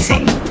what we're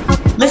missing.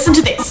 Listen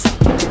to this.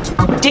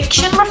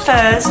 Diction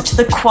refers to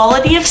the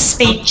quality of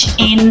speech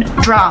in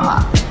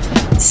drama.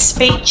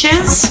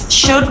 Speeches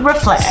should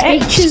reflect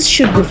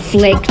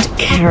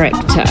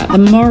character,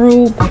 the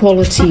moral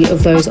quality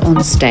of those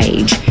on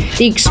stage,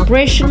 the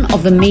expression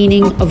of the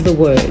meaning of the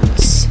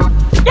words.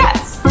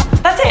 Yes,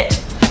 that's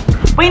it.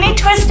 We need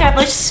to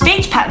establish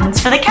speech patterns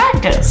for the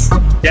characters.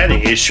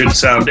 Danny should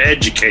sound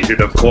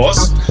educated, of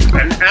course.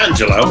 And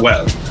Angela,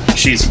 well,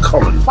 she's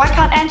common. Why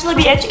can't Angela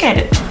be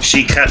educated?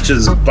 She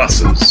catches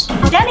buses.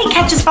 Danny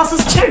catches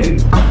buses too.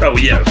 Oh,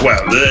 yeah,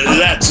 well,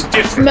 that's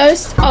different.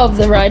 Most of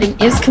the writing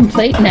is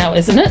complete now,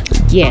 isn't it?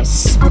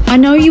 Yes. I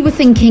know you were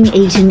thinking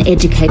Eton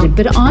educated,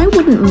 but I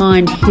wouldn't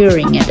mind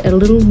hearing it a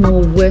little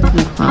more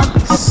working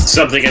class.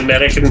 Something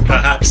American,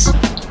 perhaps?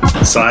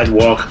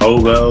 Sidewalk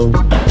hobo.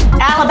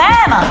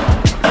 Alabama.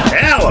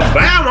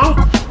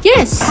 Alabama?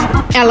 Yes,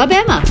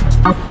 Alabama.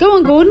 Go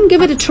on, Gordon,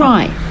 give it a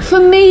try. For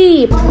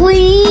me,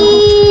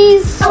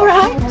 please. All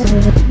right.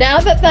 Now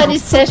that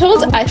is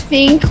settled, I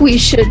think we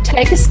should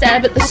take a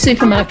stab at the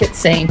supermarket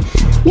scene.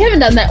 You haven't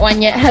done that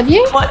one yet, have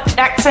you? What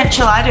accent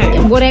shall I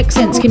do? What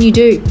accents can you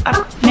do?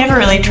 I've never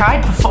really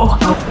tried before.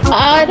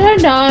 I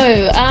don't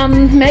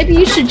know. Maybe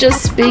you should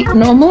just speak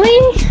normally?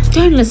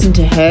 Don't listen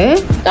to her.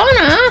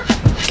 Donna!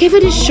 Give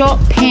it a shot,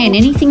 Pen.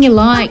 Anything you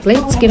like.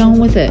 Let's get on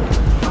with it.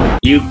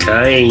 You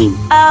came.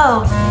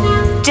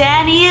 Oh,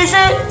 Danny, is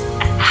it?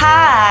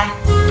 Hi.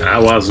 I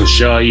wasn't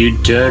sure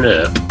you'd turn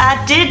up.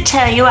 I did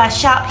tell you I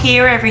shop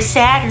here every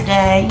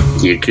Saturday.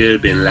 You could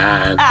have been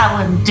lying.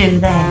 I wouldn't do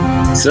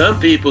that. Some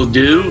people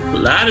do. A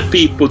lot of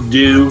people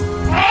do.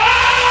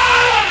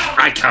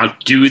 I can't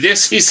do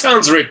this. He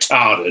sounds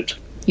retarded.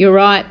 You're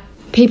right.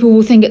 People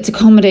will think it's a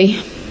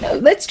comedy.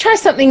 Let's try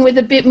something with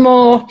a bit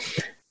more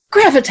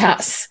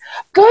gravitas.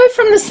 Go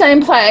from the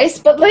same place,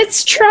 but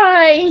let's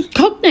try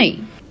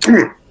Cockney.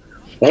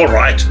 All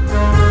right.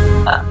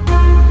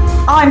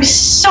 I'm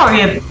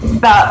sorry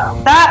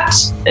about that.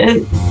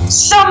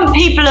 Some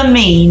people are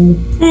mean.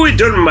 Oh, it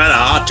doesn't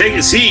matter. Take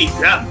a seat.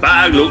 That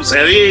bag looks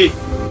heavy.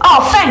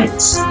 Oh,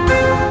 thanks.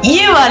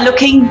 You are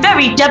looking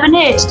very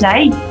debonair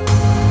today.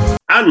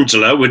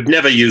 Angela would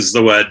never use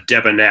the word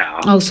debonair.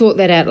 I'll sort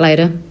that out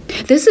later.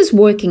 This is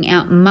working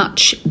out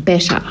much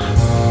better.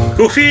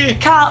 Coffee?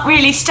 Can't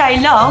really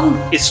stay long.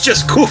 It's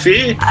just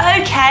coffee.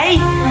 Okay,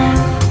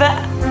 but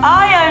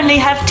I only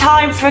have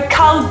time for a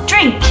cold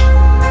drink.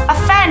 A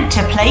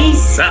Fanta,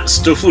 please. That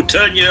stuff will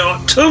turn your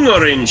tongue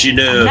orange, you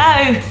know.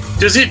 No,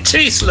 Does it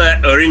taste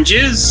like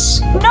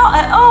oranges? not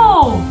at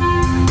all.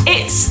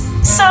 It's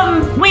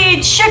some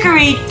weird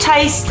sugary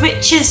taste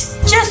which is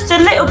just a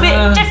little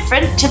bit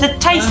different to the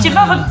taste of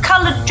other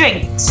coloured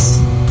drinks.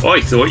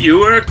 I thought you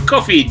were a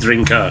coffee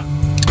drinker.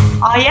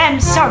 I am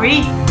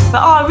sorry,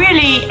 but I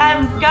really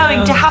am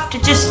going to have to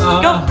just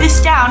gulp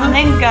this down and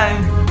then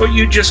go. But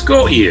you just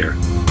got here.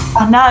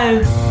 I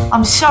know,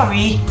 I'm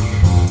sorry.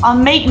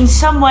 I'm meeting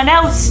someone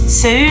else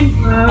soon,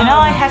 and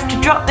I have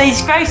to drop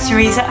these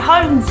groceries at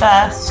home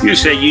first. You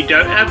say you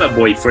don't have a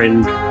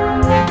boyfriend.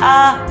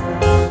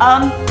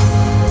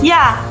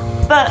 Yeah,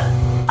 but,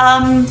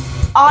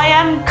 I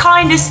am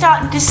kind of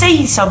starting to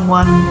see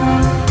someone.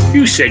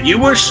 You said you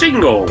were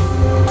single.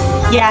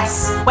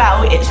 Yes,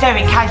 well, it's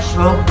very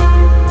casual,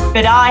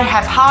 but I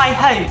have high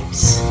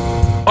hopes.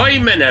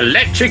 I'm an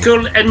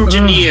electrical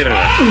engineer.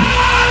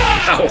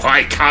 Oh,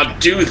 I can't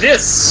do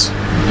this.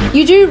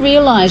 You do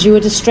realise you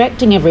are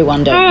distracting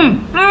everyone, don't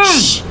you?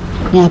 Shh.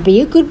 Now be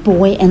a good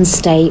boy and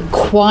stay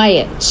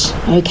quiet,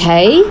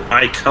 okay?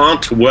 I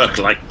can't work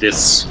like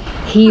this.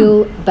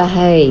 He'll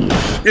behave.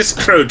 This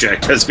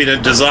project has been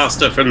a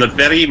disaster from the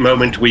very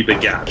moment we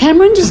began.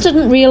 Cameron just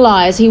didn't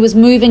realise he was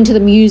moving to the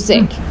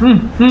music.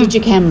 Did you,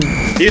 Cameron?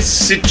 This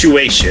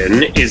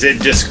situation is a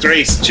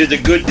disgrace to the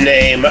good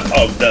name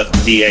of the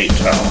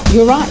theatre.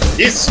 You're right.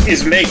 This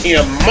is making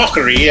a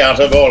mockery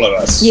out of all of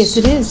us. Yes,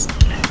 it is.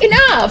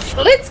 Enough!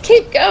 Let's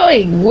keep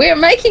going. We're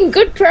making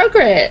good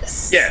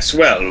progress. Yes,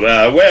 well,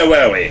 where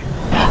were we?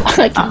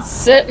 I can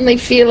certainly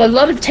feel a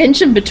lot of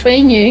tension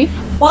between you.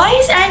 Why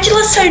is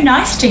Angela so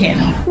nice to him?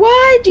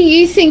 Why do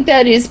you think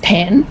that is,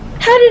 Pen?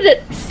 How did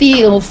it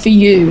feel for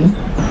you?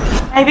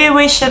 Maybe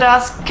we should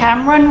ask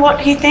Cameron what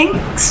he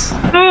thinks.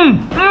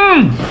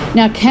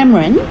 Now,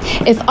 Cameron,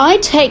 if I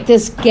take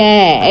this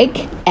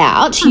gag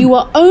out, you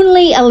are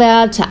only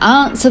allowed to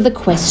answer the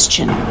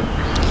question.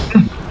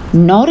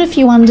 Not if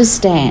you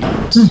understand.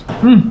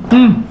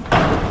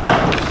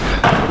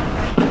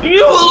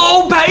 You'll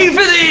all pay for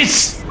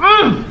this!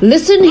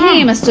 Listen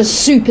here, Mr.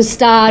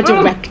 Superstar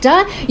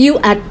Director. You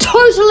are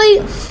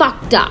totally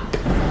fucked up.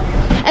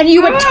 And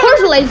you are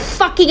totally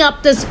fucking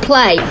up this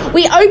play.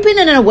 We open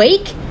in a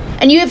week,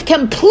 and you have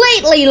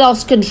completely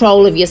lost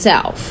control of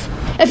yourself.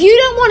 If you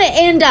don't want to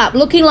end up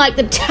looking like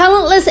the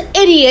talentless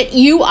idiot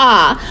you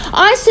are,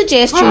 I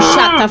suggest you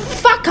shut the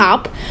fuck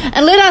up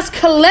and let us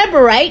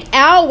collaborate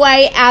our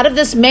way out of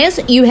this mess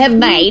you have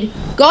made.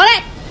 Got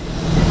it?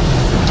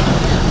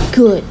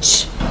 Good.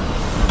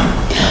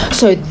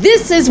 So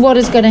this is what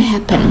is going to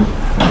happen.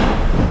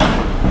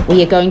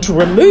 We are going to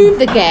remove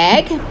the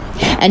gag,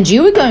 and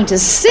you are going to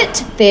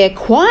sit there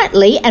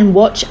quietly and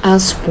watch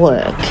us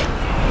work.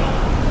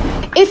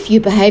 If you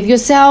behave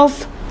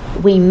yourself,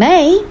 we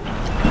may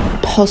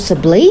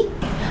possibly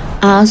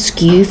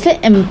ask you for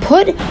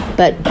input,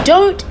 but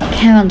don't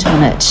count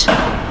on it.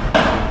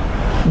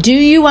 Do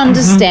you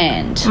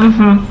understand?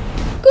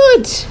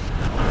 Good.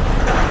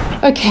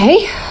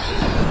 Okay.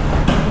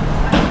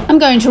 I'm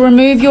going to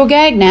remove your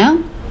gag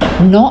now.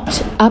 Not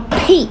a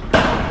peep.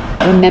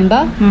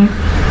 Remember?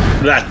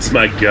 That's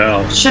my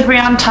girl. Should we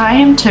untie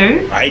him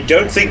too? I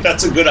don't think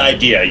that's a good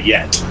idea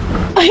yet.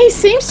 He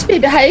seems to be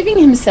behaving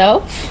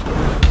himself.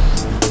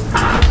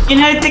 You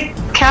know, the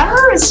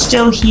camera is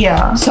still here.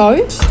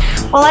 So?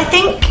 Well, I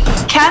think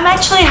Cam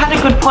actually had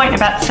a good point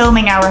about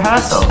filming our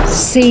rehearsals.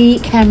 See,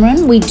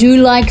 Cameron, we do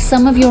like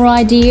some of your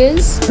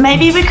ideas.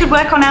 Maybe we could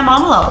work on our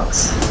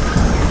monologues.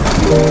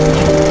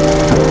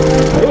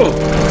 Oh,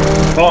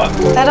 hot.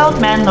 That old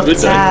man looked Good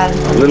sad.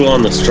 day. A little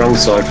on the strong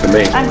side for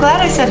me. I'm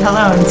glad I said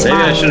hello and Maybe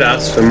smiled. I should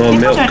ask for more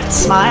People milk. don't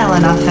smile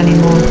enough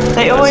anymore.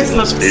 They always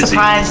look Busy.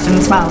 surprised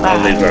and smile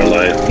I'll leave back. her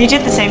alone. You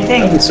did the same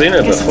thing. I haven't seen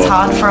her Guess before. It's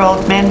hard for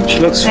old men. She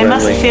looks They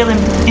must friendly. feel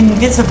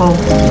invisible.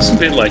 It's a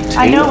bit like Tina.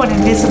 I know what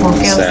invisible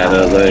feels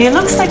Sadder, like. though. He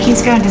looks like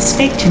he's going to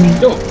speak to me.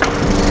 Oh,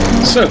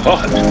 it's so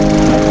hot.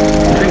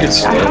 I think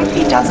it's. I hope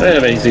he I doesn't. don't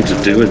have anything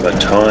to do with my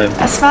time.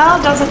 A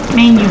smile doesn't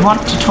mean you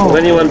want to talk. Will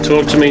anyone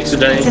talk to me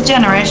today? It's a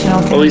generational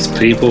All thing. these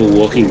people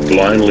walking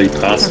blindly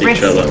past It's a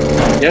each risk.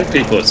 other. Young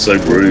people are so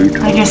rude.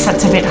 I guess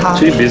that's a bit hard.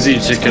 Too busy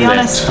to be connect.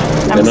 honest,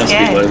 They I'm must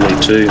scared. be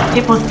lonely too.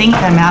 People think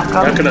I'm How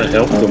outgoing. can I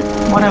help them?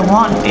 What I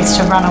want is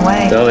to run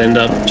away. They'll end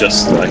up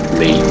just like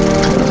me.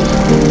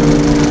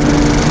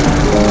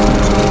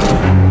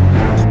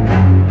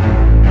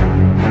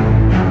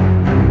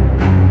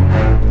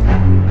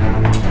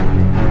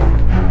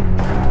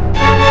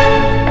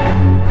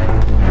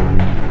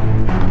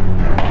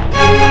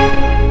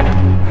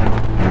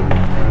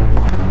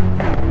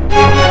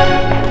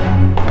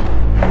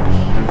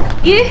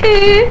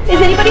 Yoo-hoo! Is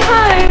anybody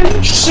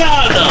home?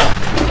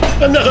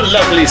 Shana! Another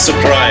lovely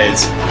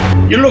surprise.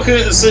 You look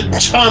as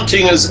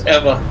enchanting as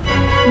ever.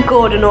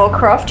 Gordon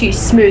Orcroft, you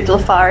smooth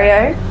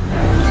Lothario.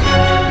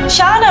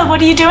 Shana,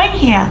 what are you doing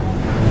here?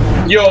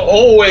 You're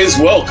always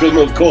welcome,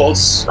 of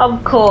course.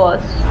 Of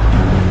course.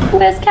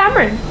 Where's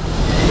Cameron?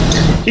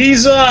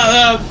 He's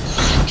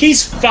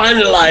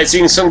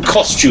finalizing some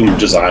costume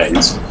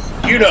designs.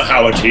 You know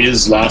how it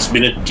is, last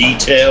minute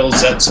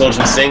details, that sort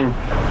of thing.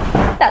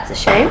 That's a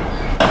shame.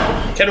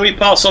 Can we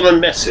pass on a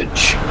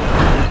message?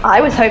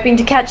 I was hoping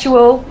to catch you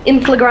all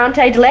in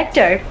flagrante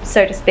delicto,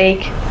 so to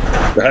speak.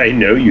 I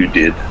know you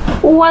did.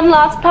 One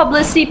last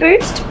publicity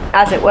boost,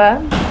 as it were.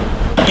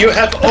 You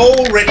have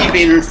already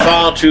been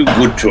far too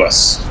good to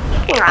us.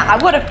 Ah,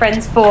 what are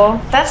friends for?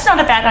 That's not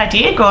a bad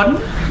idea, Gordon.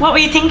 What were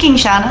you thinking,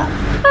 Shana?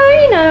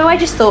 Oh, you know, I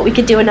just thought we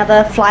could do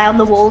another fly on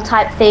the wall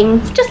type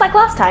thing, just like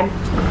last time.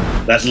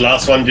 That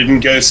last one didn't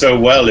go so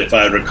well, if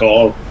I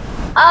recall.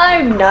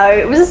 Oh no,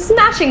 it was a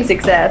smashing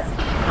success.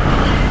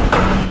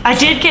 I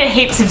did get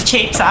heaps of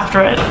cheats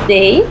after it.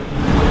 See?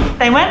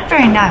 They weren't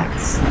very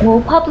nice.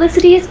 All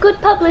publicity is good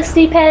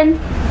publicity, Pen.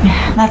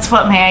 That's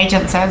what my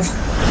agent says.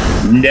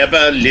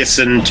 Never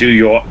listen to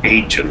your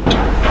agent.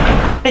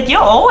 But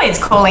you're always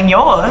calling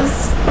yours.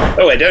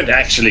 Oh, I don't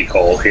actually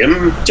call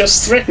him,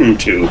 just threaten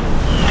to.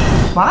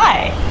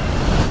 Why?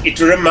 It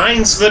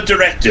reminds the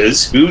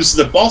directors who's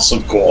the boss,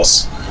 of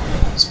course.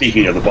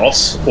 Speaking of the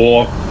boss,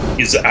 or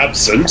his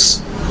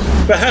absence,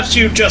 perhaps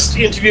you just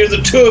interview the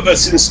two of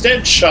us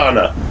instead,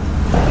 Shana.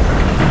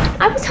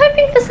 I was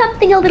hoping for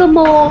something a little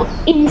more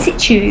in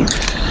situ.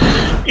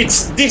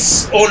 It's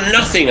this or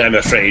nothing, I'm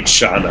afraid,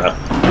 Shana.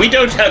 We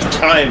don't have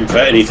time for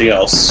anything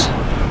else.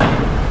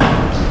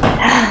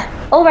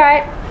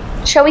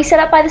 Alright, shall we set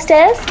up by the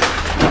stairs?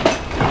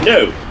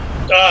 No.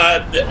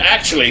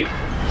 Actually,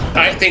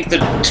 I think the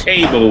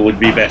table would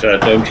be better,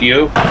 don't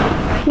you?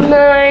 No,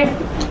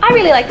 I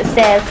really like the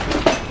stairs.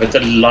 But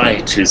the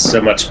light is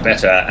so much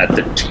better at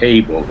the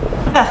table.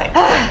 Perfect.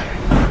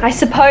 I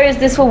suppose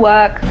this will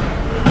work.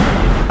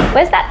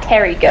 Where's that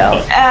Terry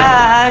girl?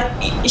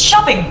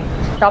 Shopping.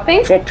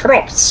 Shopping? For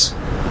props,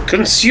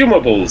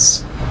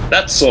 consumables,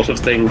 that sort of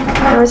thing.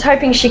 I was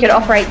hoping she could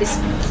operate this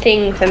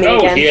thing for me Oh,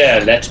 again.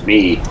 here, let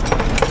me.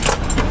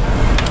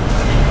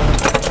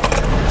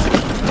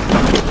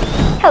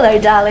 Hello,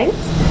 darling.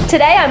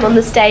 Today I'm on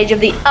the stage of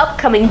the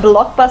upcoming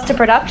blockbuster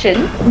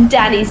production,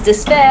 Danny's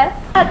Despair,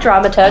 at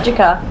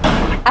Dramaturgica.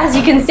 As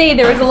you can see,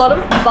 there is a lot of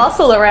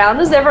bustle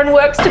around as everyone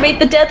works to meet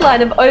the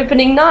deadline of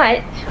opening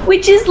night,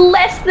 which is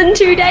less than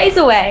 2 days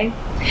away.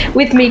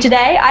 With me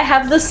today, I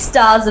have the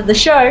stars of the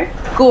show,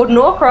 Gordon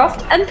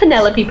Orcroft and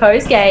Penelope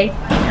Posgay.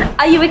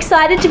 Are you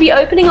excited to be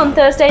opening on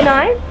Thursday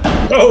night?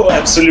 Oh,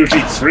 absolutely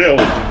thrilled.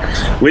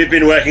 We've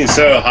been working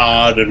so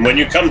hard, and when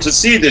you come to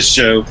see this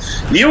show,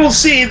 you will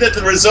see that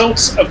the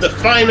results of the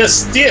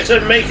finest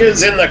theatre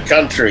makers in the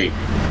country.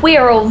 We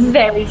are all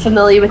very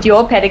familiar with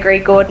your pedigree,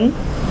 Gordon.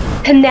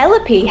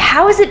 Penelope,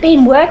 how has it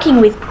been working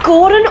with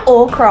Gordon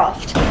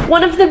Orcroft,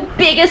 one of the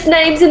biggest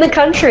names in the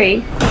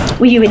country?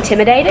 Were you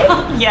intimidated?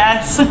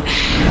 Yes.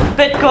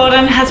 But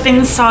Gordon has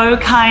been so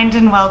kind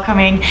and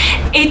welcoming.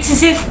 It's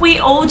as if we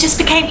all just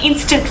became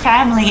instant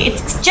family.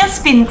 It's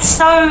just been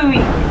so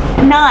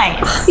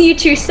nice. You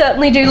two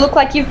certainly do look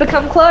like you've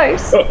become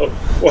close. Oh,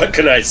 what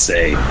can I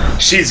say?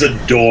 She's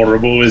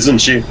adorable, isn't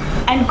she?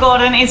 And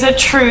Gordon is a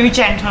true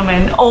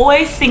gentleman,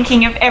 always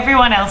thinking of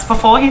everyone else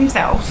before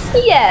himself.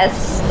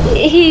 Yes,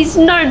 he's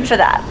known for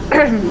that.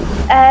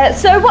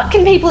 So what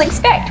can people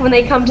expect when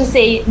they come to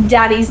see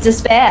Danny's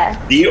Despair?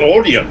 The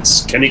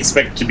audience can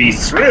expect to be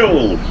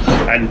thrilled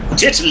and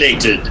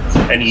titillated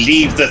and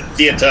leave the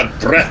theatre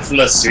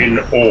breathless in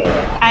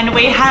awe. And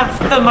we have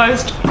the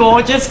most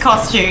gorgeous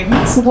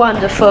costumes.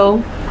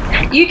 Wonderful.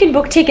 You can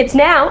book tickets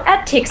now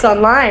at Tix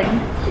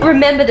Online.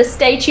 Remember to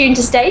stay tuned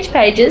to Stage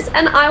Pages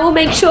and I will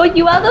make sure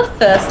you are the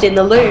first in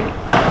the loop.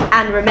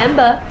 And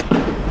remember,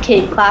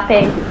 keep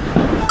clapping.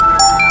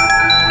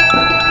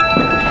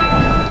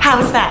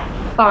 How's that?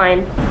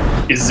 Fine.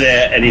 Is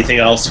there anything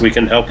else we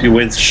can help you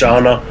with,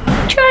 Shauna?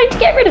 Trying to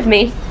get rid of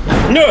me.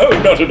 No,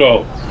 not at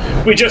all.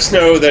 We just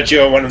know that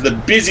you're one of the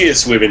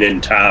busiest women in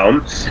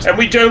town, and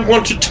we don't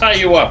want to tie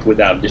you up with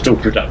our little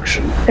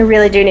production. I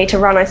really do need to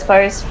run, I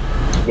suppose.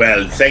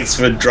 Well, thanks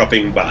for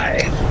dropping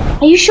by.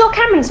 Are you sure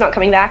Cameron's not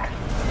coming back?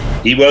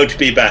 He won't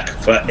be back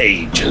for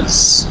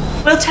ages.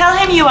 We'll tell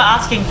him you were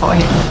asking for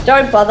him.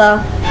 Don't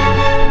bother.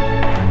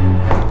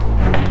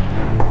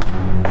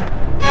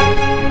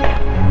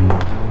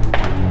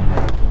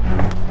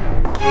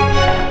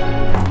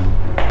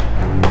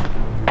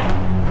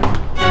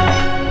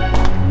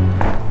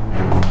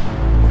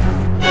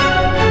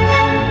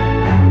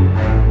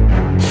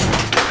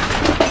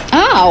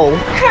 Ow!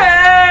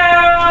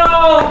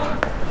 Help!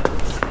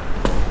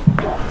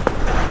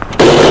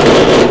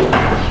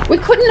 We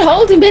couldn't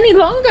hold him any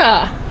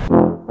longer.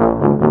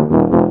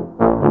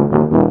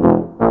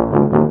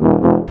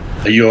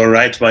 Are you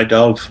alright, my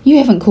dove? You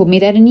haven't called me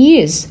that in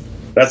years.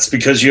 That's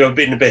because you have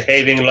been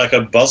behaving like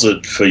a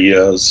buzzard for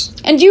years.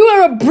 And you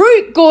are a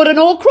brute, Gordon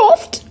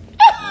Allcroft!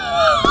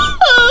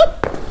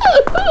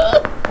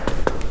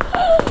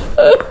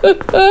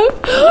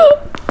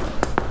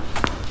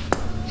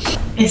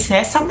 Is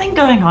there something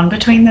going on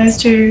between those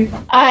two?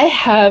 I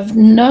have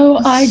no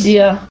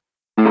idea.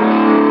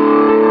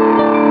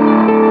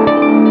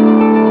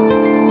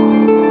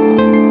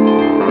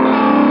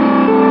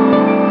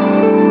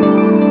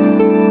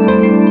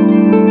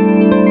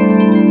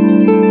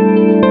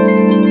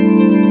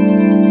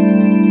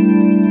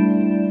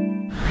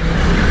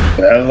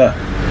 Well,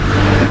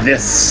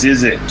 this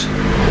is it.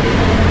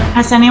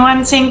 Has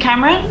anyone seen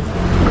Cameron?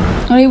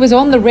 Well, he was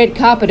on the red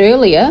carpet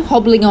earlier,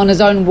 hobbling on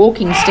his own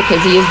walking stick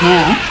as he is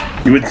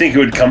now. You would think he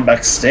would come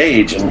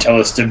backstage and tell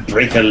us to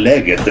break a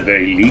leg at the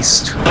very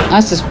least. I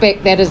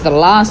suspect that is the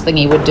last thing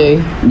he would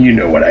do. You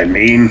know what I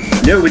mean.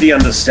 Nobody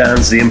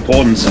understands the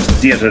importance of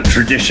theatre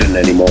tradition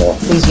anymore.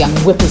 These young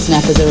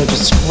whippersnappers are a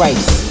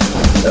disgrace.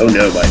 Oh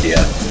no, my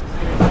dear.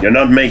 You're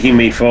not making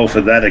me fall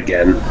for that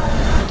again.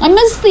 I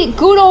miss the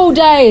good old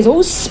days,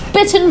 all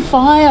spit and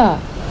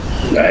fire.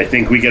 I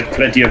think we get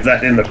plenty of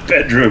that in the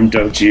bedroom,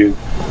 don't you?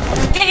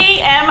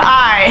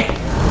 TMI.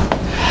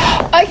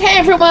 Okay,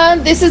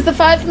 everyone, this is the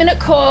 5-minute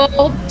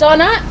call.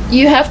 Donna,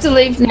 you have to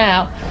leave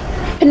now.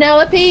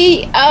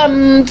 Penelope,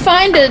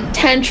 find a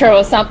tantra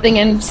or something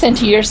and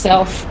center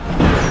yourself.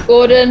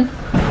 Gordon,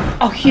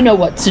 oh, you know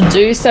what to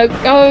do, so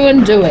go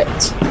and do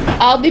it.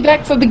 I'll be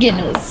back for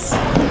beginners.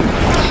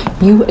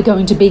 You are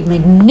going to be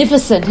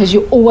magnificent, as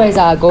you always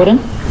are, Gordon.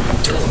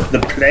 The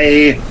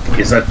play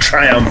is a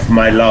triumph,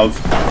 my love.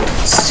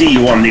 See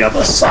you on the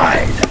other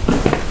side.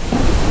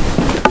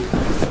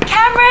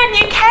 Cameron,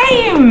 you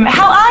came.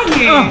 How are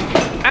you?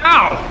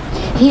 Ow!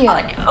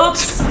 Here,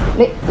 Oops.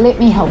 let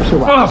me help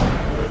you out.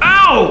 Oh,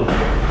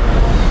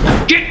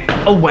 ow! Get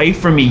away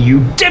from me,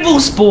 you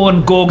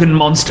devil-spawned Gorgon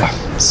monster.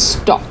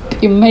 Stop.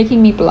 You're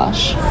making me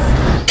blush.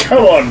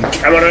 Come on,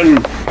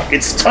 Cameron.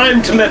 It's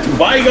time to let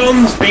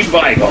bygones be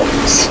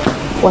bygones.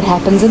 What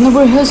happens in the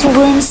rehearsal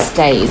room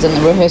stays in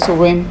the rehearsal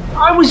room.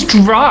 I was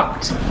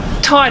drugged,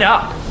 tied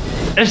up,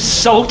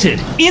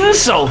 assaulted,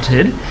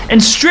 insulted,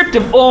 and stripped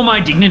of all my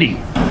dignity.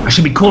 I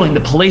should be calling the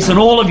police on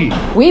all of you.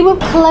 We were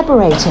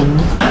collaborating.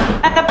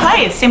 And the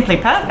play is simply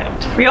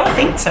perfect. We all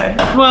think so.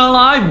 Well,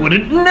 I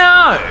wouldn't know.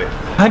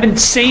 I haven't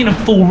seen a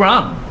full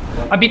run.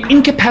 I've been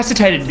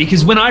incapacitated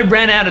because when I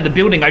ran out of the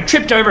building, I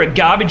tripped over a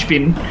garbage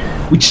bin,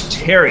 which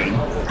Terry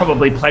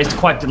probably placed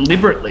quite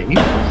deliberately.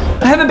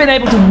 I haven't been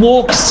able to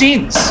walk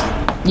since.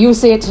 You'll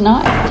see it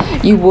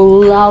tonight. You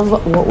will love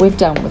what we've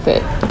done with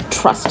it.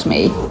 Trust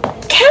me.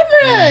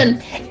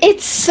 Cameron,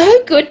 it's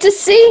so good to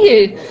see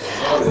you.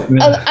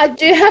 I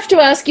do have to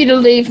ask you to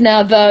leave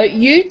now, though.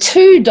 You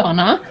too,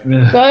 Donna.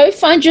 Go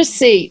find your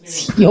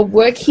seats. Your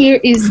work here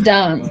is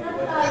done.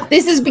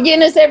 This is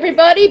beginners,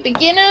 everybody.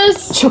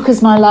 Beginners.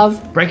 Chookers, my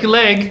love. Break your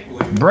leg.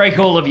 Break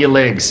all of your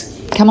legs.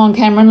 Come on,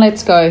 Cameron,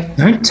 let's go.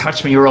 Don't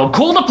touch me or I'll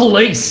call the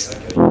police.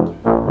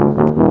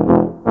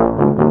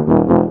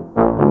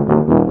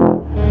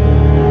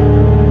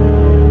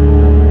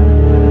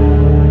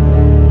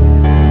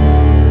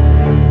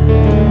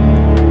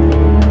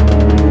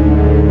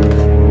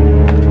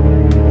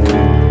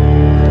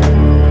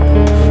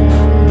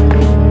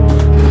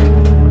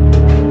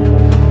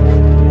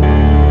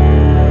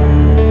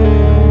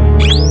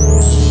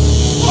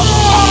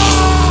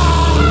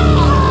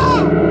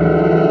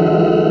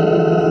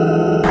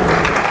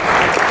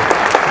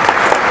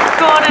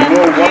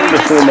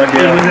 wonderful, my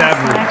dear. It was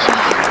admirable.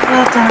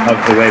 Well done. Of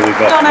the way we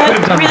got. Donna, Could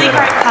have done really better.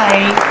 great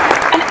play.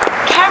 And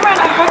Cameron,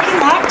 I hope you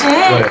liked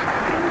it.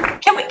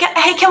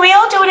 Can we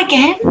all do it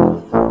again?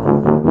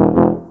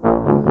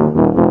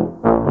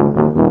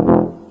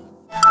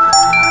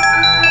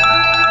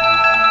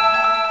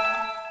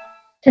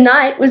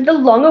 Tonight was the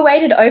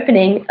long-awaited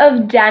opening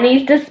of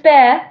Danny's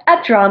Despair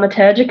at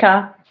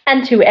Dramaturgica.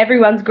 And to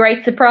everyone's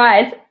great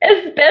surprise,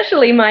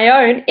 especially my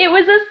own, it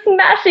was a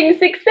smashing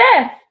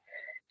success.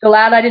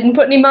 Glad I didn't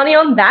put any money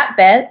on that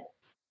bet.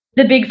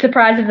 The big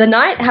surprise of the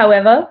night,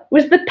 however,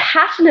 was the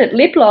passionate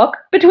lip lock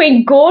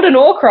between Gordon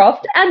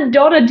Orcroft and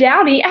Donna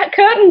Downey at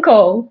Curtain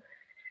Call.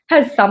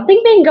 Has something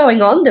been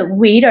going on that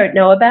we don't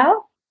know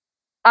about?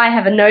 I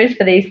have a nose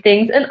for these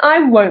things and I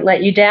won't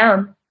let you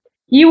down.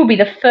 You will be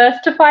the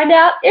first to find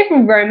out if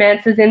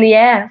romance is in the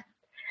air.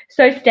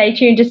 So stay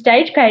tuned to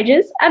Stage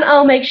Pages and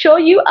I'll make sure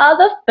you are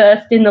the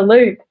first in the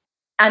loop.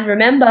 And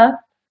remember,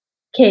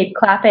 keep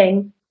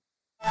clapping.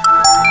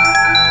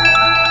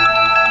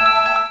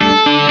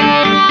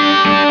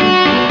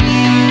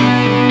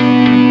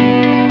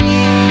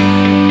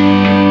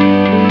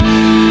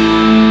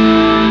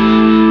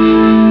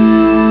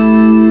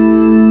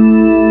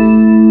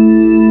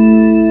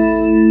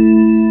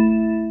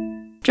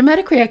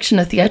 Dramatic Reaction,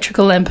 a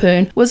theatrical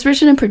lampoon, was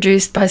written and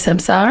produced by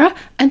Samsara,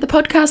 and the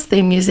podcast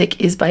theme music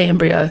is by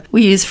Embryo.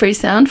 We use free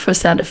sound for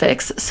sound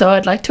effects, so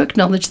I'd like to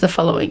acknowledge the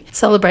following: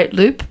 Celebrate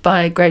Loop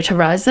by Great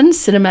Horizon,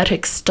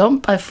 Cinematic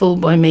Stomp by Full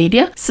Boy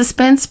Media,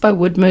 Suspense by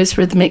Woodmoose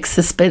Rhythmic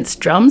Suspense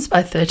Drums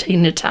by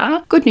 13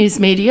 Natar, Good News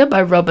Media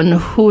by Robin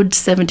Hood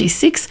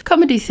 76,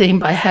 Comedy Theme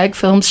by Hag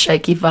Films,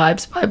 Shaky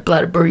Vibes by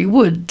Bloodberry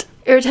Wood.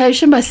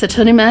 Irritation by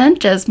Satoni Man,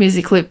 Jazz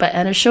Music Loop by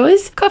Anna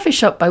Shoys, Coffee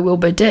Shop by Will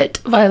Burdett,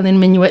 Violin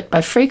Minuet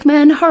by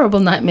Freakman, Horrible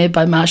Nightmare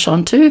by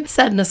Marchon 2,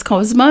 Sadness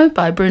Cosmo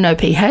by Bruno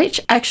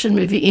PH, Action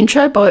Movie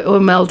Intro by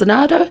Oil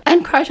Maldonado,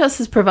 and Krytos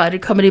has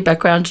provided comedy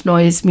background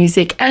noise,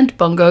 music, and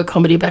bongo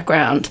comedy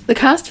background. The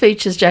cast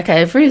features Jack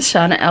Avery as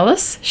Shana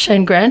Ellis,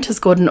 Shane Grant as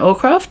Gordon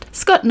Orcroft,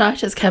 Scott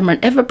Knight as Cameron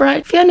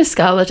Everbright, Fiona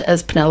Scarlett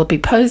as Penelope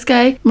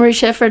Posgay, Marie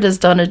Shefford as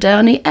Donna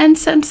Downey, and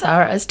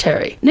Samsara as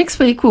Terry. Next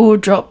week we will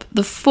drop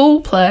the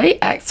full play,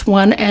 Acts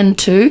 1 and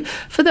 2,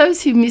 for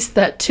those who missed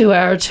that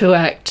 2-hour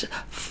 2-act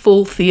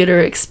full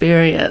theatre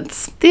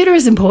experience. Theatre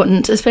is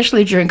important,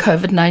 especially during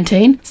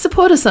COVID-19.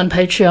 Support us on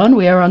Patreon.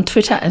 We are on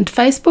Twitter and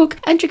Facebook,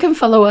 and you can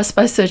follow us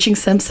by searching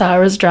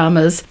Samsara's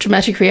Dramas.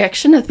 Dramatic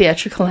Reaction, a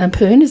theatrical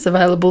lampoon, is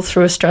available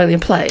through Australian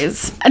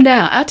Plays. And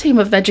now, our team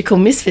of Magical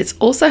Misfits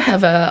also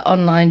have an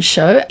online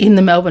show in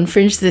the Melbourne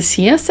Fringe this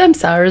year,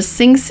 Samsara's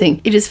Sing Sing.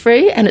 It is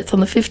free and it's on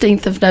the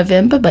 15th of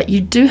November, but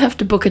you do have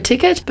to book a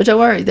ticket. But don't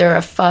worry, there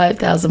are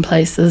 5,000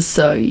 places,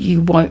 so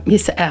you won't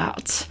miss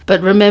out.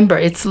 But remember,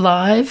 it's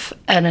live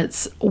and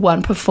it's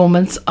one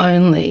performance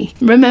only.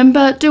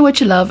 Remember, do what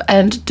you love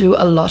and do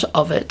a lot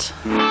of it.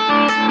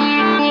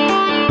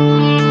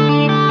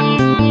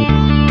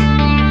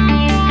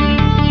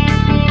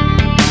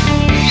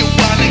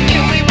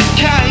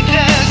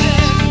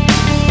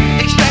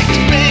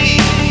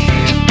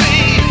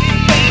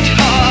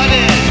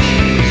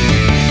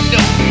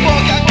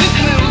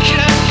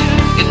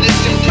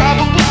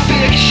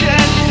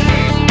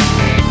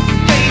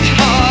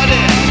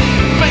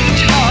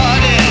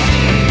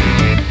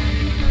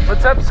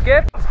 What's up,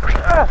 Skip?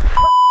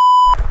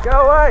 Go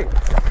away!